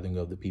shall the gathering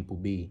of the people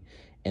be,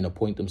 and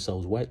appoint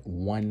themselves what?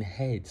 One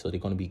head. So they're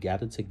going to be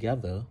gathered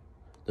together,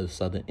 the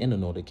southern and the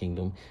northern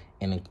kingdom,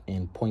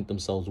 and point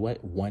themselves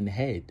what? One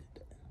head.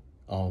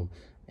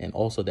 And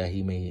also that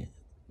he may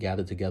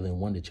gather together in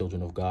one the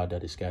children of God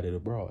that is scattered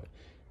abroad.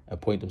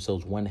 Appoint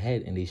themselves one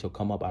head, and they shall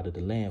come up out of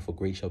the land, for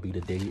great shall be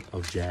the day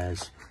of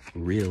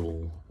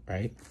Jezreel,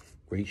 right?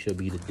 Great shall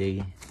be the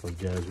day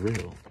of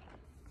Jezreel.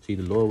 See,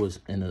 the Lord was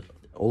in the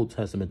Old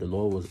Testament, the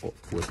Lord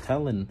was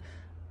telling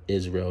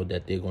Israel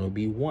that they're going to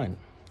be one.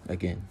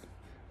 Again,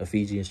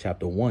 Ephesians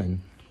chapter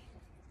 1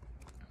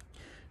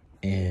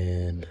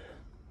 and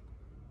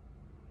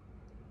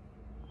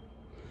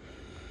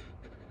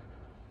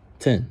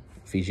 10.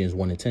 Ephesians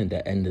 1:10,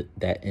 that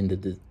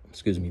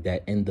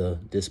in the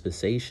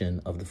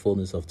dispensation of the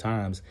fullness of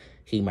times,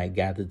 he might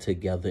gather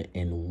together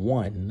in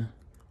one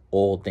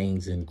all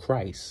things in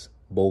Christ,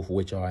 both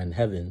which are in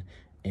heaven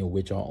and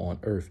which are on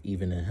earth,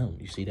 even in him.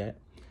 You see that?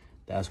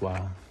 That's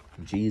why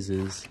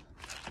Jesus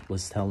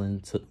was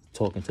talking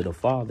to the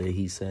Father.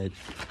 He said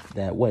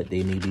that what?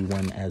 They may be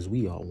one as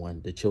we are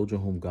one, the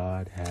children whom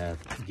God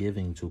hath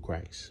given to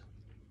Christ.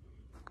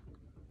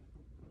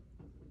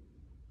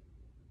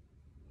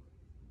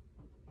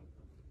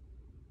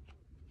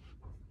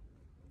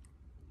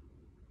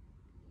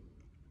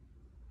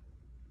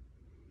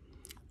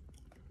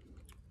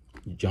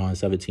 John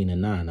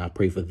 17:9. I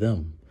pray for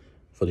them,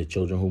 for the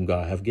children whom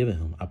God hath given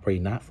him. I pray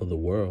not for the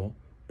world,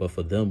 but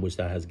for them which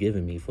thou hast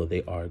given me, for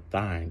they are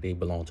thine. They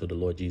belong to the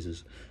Lord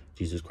Jesus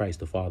Christ,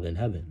 the Father in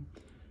heaven,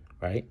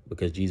 right?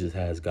 Because Jesus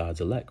has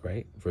God's elect,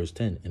 right? Verse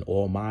 10, and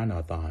all mine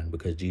are thine,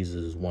 because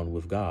Jesus is one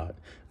with God,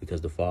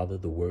 because the Father,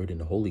 the Word, and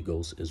the Holy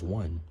Ghost is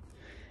one.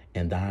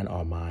 And thine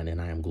are mine,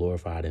 and I am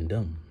glorified in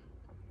them.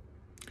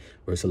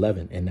 Verse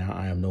 11, and now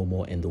I am no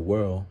more in the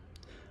world,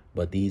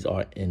 but these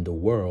are in the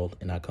world,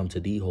 and I come to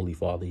thee, Holy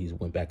Father. He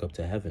went back up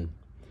to heaven,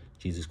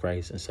 Jesus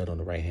Christ, and sat on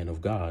the right hand of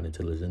God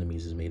until his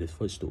enemies is made his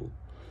footstool.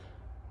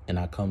 And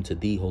I come to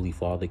thee, Holy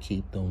Father,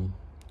 keep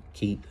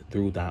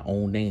through thy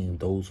own name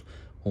those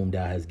whom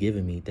thou hast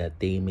given me, that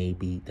they may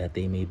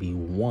be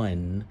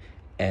one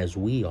as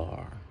we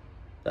are.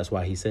 That's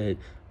why he said,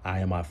 I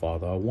and my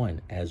Father are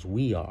one, as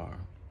we are.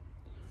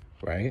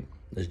 Right?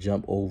 Let's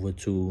jump over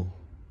to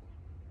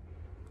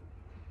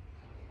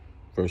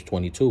verse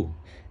 22.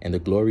 And the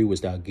glory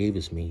which thou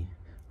gavest me,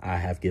 I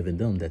have given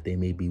them, that they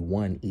may be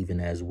one, even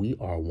as we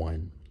are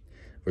one.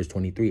 Verse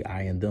 23,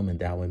 I and them, and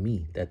thou and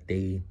me, that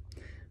they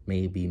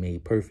may be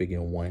made perfect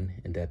in one,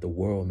 and that the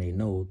world may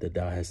know that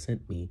thou hast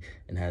sent me,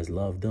 and hast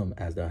loved them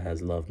as thou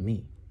hast loved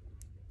me.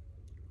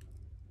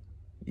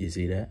 You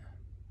see that?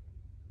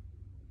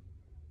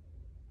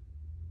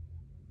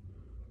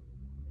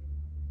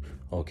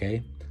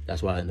 Okay?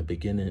 That's why in the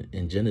beginning,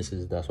 in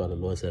Genesis, that's why the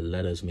Lord said,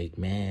 let us make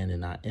man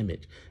in our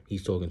image.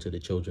 He's talking to the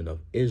children of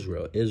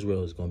Israel.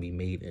 Israel is going to be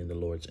made in the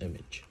Lord's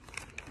image,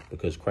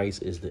 because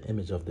Christ is the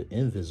image of the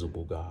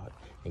invisible God,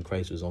 and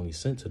Christ was only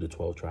sent to the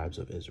 12 tribes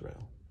of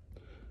Israel.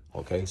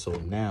 Okay, so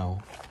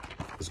now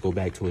let's go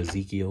back to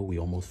Ezekiel. We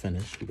almost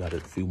finished. We got a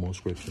few more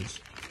scriptures.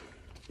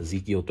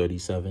 Ezekiel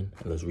 37,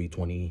 and let's read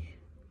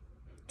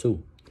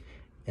 22.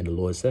 And the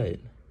Lord said,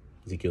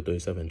 Ezekiel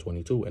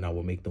 37:22, and I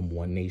will make them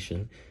one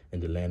nation in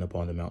the land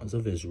upon the mountains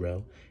of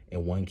Israel,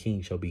 and one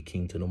king shall be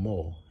king to them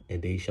all,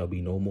 and they shall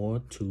be no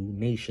more two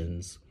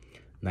nations,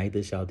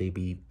 neither shall they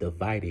be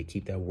divided.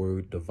 Keep that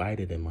word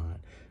divided in mind.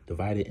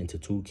 Divided into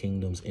two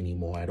kingdoms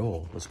anymore at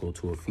all. Let's go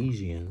to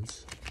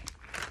Ephesians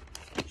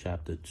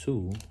chapter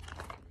 2.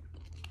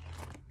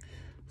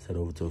 Let's head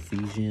over to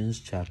Ephesians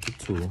chapter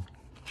 2.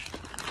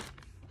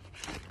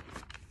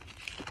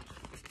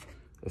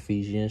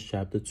 Ephesians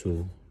chapter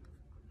 2.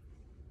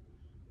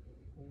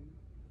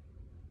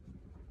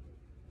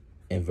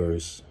 And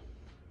verse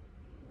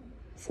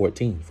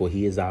 14. For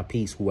he is our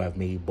peace, who have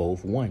made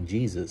both one,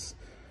 Jesus,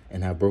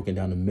 and have broken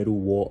down the middle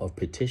wall of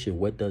petition.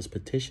 What does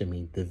petition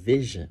mean?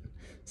 Division.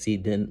 See,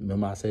 then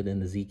remember I said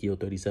in Ezekiel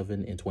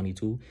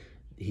 37:22,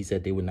 he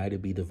said they would neither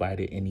be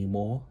divided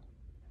anymore.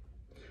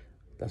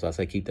 That's why I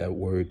said keep that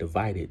word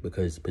divided,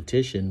 because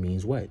petition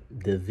means what?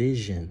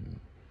 Division.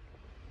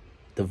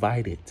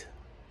 Divided.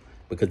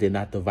 Because they're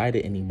not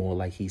divided anymore,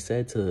 like he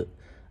said to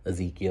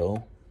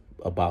Ezekiel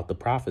about the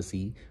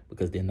prophecy,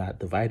 because they're not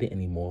divided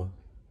anymore,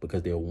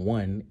 because they're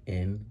one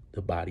in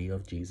the body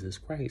of Jesus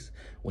Christ.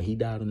 When he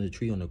died on the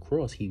tree on the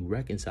cross, he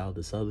reconciled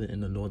the southern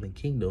and the northern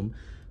kingdom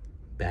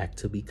back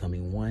to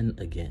becoming one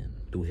again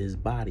through his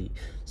body.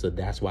 So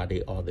that's why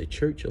they are the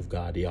church of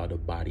God. They are the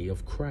body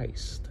of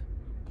Christ.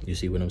 You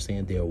see what I'm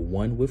saying? They are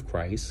one with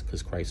Christ,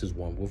 because Christ is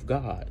one with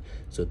God.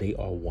 So they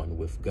are one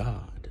with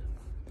God.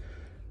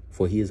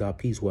 For he is our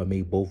peace, who have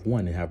made both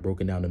one, and have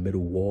broken down the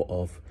middle wall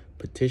of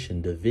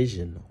petition,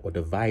 division, or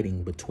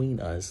dividing between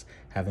us,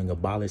 having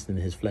abolished in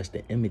his flesh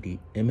the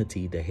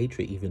enmity, the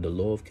hatred, even the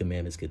law of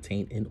commandments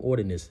contained in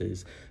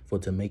ordinances, for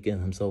to make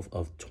in himself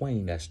of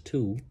twain, that's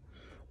two,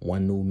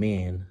 one new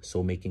man,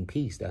 so making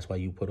peace. That's why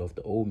you put off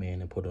the old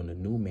man and put on the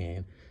new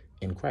man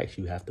in Christ.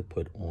 You have to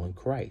put on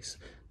Christ,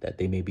 that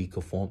they may be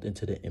conformed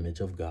into the image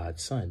of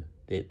God's Son,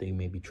 that they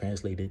may be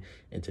translated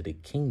into the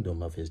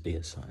kingdom of his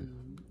dear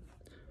Son.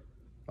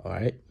 All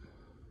right.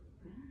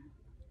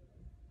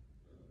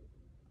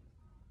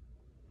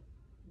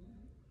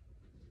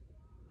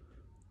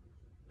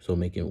 So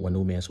making one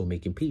new man, so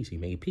making peace. He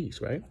made peace,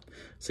 right?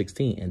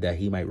 16, and that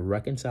he might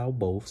reconcile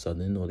both,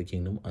 southern and northern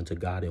kingdom, unto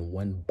God in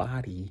one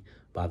body,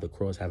 by the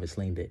cross having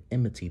slain the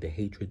enmity, the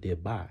hatred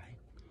thereby.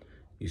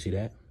 You see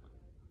that?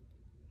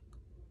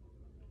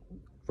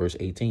 Verse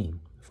 18,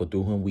 for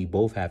through whom we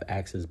both have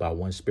access by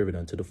one Spirit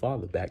unto the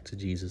Father, back to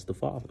Jesus the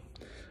Father.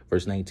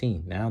 Verse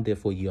 19, now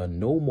therefore ye are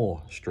no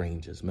more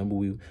strangers. Remember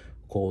we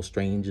called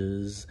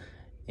strangers,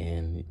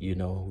 and you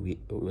know,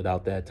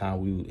 without that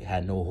time we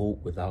had no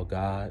hope without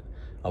God.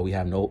 We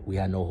had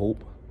no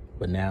hope,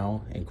 but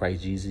now in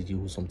Christ Jesus,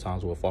 you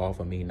sometimes were far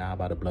from me, now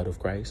by the blood of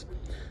Christ.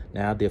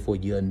 Now therefore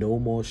ye are no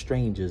more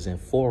strangers and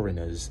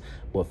foreigners,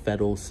 but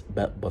fellow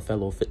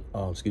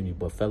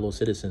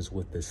citizens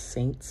with the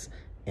saints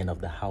and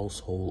of the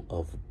household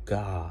of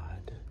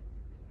God.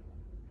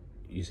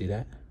 You see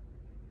that?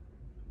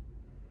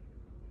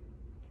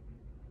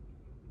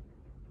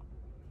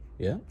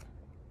 Yeah.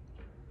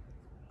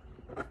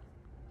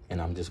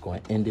 And I'm just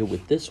going to end it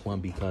with this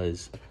one,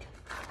 because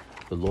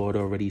the Lord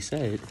already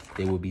said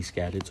they will be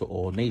scattered to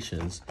all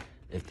nations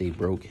if they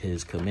broke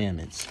his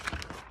commandments.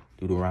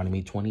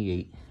 Deuteronomy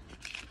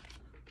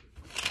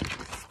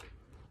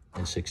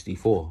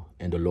 28:64.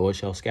 And the Lord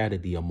shall scatter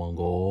thee among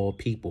all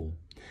people,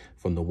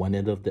 from the one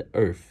end of the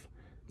earth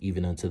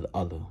even unto the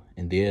other.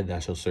 And there thou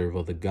shalt serve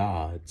other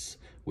gods,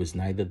 which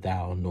neither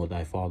thou nor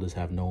thy fathers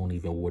have known,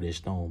 even wood and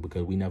stone.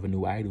 Because we never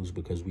knew idols,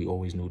 because we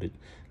always knew the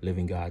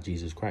living God,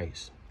 Jesus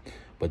Christ.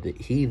 But the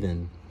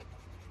heathen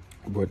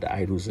brought the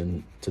idols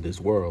into this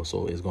world,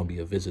 so it's going to be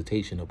a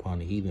visitation upon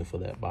the heathen for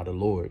that by the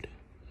Lord.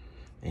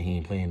 And he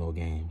ain't playing no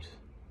games.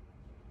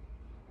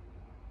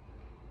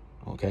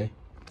 Okay?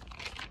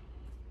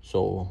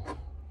 So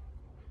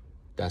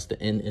that's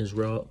the end,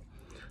 Israel.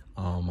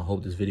 I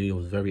hope this video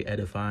was very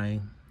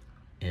edifying,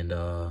 and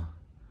I'll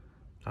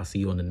see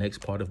you on the next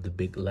part of the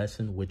big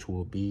lesson, which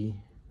will be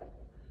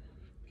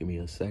Give me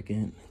a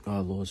second.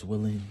 God, Lord's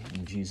willing,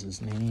 in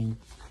Jesus' name.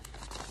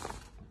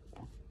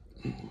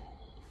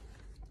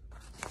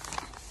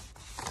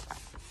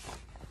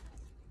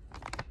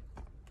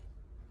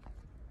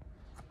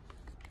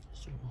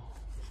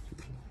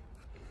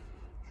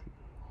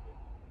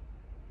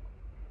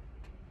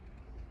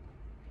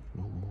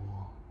 No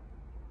more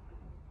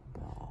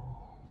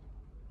thou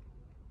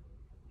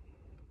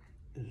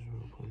Israel.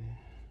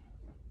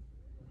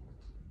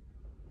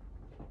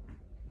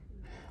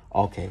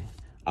 Okay,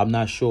 I'm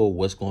not sure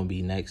what's going to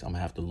be next. I'm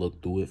gonna have to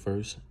look through it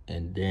first,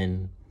 and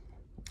then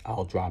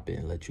I'll drop it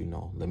and let you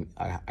know.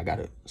 I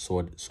gotta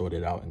sort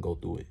it out and go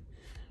through it.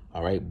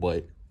 All right,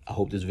 but I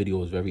hope this video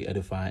was very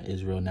edifying.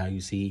 Israel, now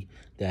you see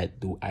that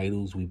through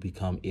idols we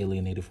become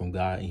alienated from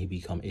God, and he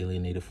become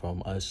alienated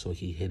from us, so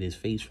he hid his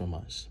face from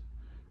us.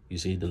 You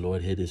see, the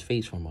Lord hid his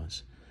face from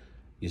us,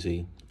 you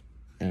see,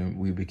 and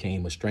we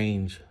became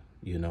estranged,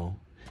 you know.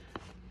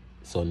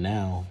 So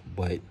now,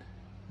 but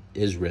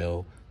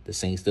Israel, the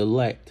saints, the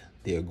elect,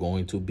 they're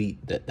going to be,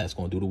 that's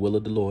going to do the will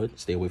of the Lord.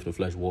 Stay away from the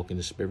flesh, walk in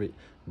the spirit,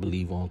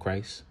 believe on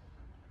Christ,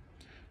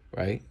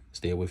 right?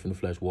 Stay away from the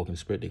flesh, walk in the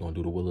spirit. They're going to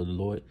do the will of the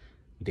Lord.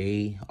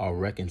 They are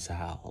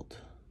reconciled.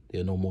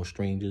 They're no more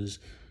strangers.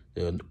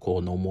 They're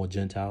called no more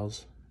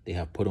Gentiles. They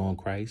have put on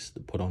Christ,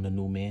 put on the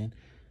new man.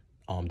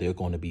 They're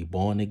going to be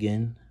born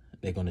again.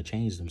 They're going to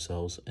change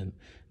themselves and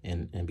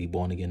be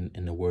born again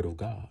in the word of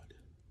God,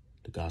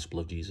 the gospel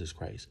of Jesus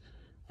Christ.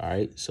 All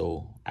right.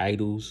 So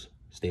idols,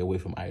 stay away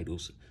from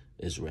idols,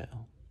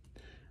 Israel.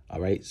 All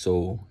right.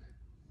 So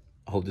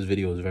I hope this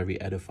video is very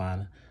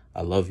edifying.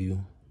 I love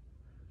you.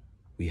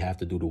 We have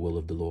to do the will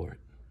of the Lord.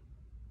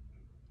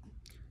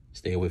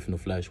 Stay away from the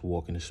flesh,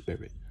 walk in the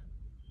spirit.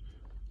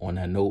 On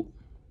that note,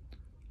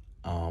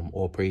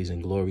 all praise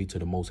and glory to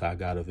the Most High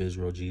God of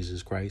Israel,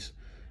 Jesus Christ,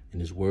 and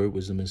his word,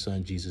 wisdom, and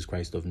son, Jesus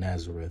Christ of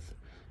Nazareth,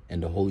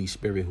 and the Holy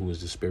Spirit, who is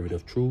the spirit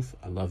of truth.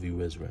 I love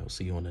you, Israel.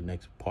 See you on the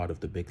next part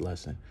of the big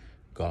lesson.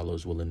 God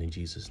is willing, in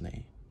Jesus'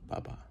 name.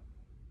 Bye-bye.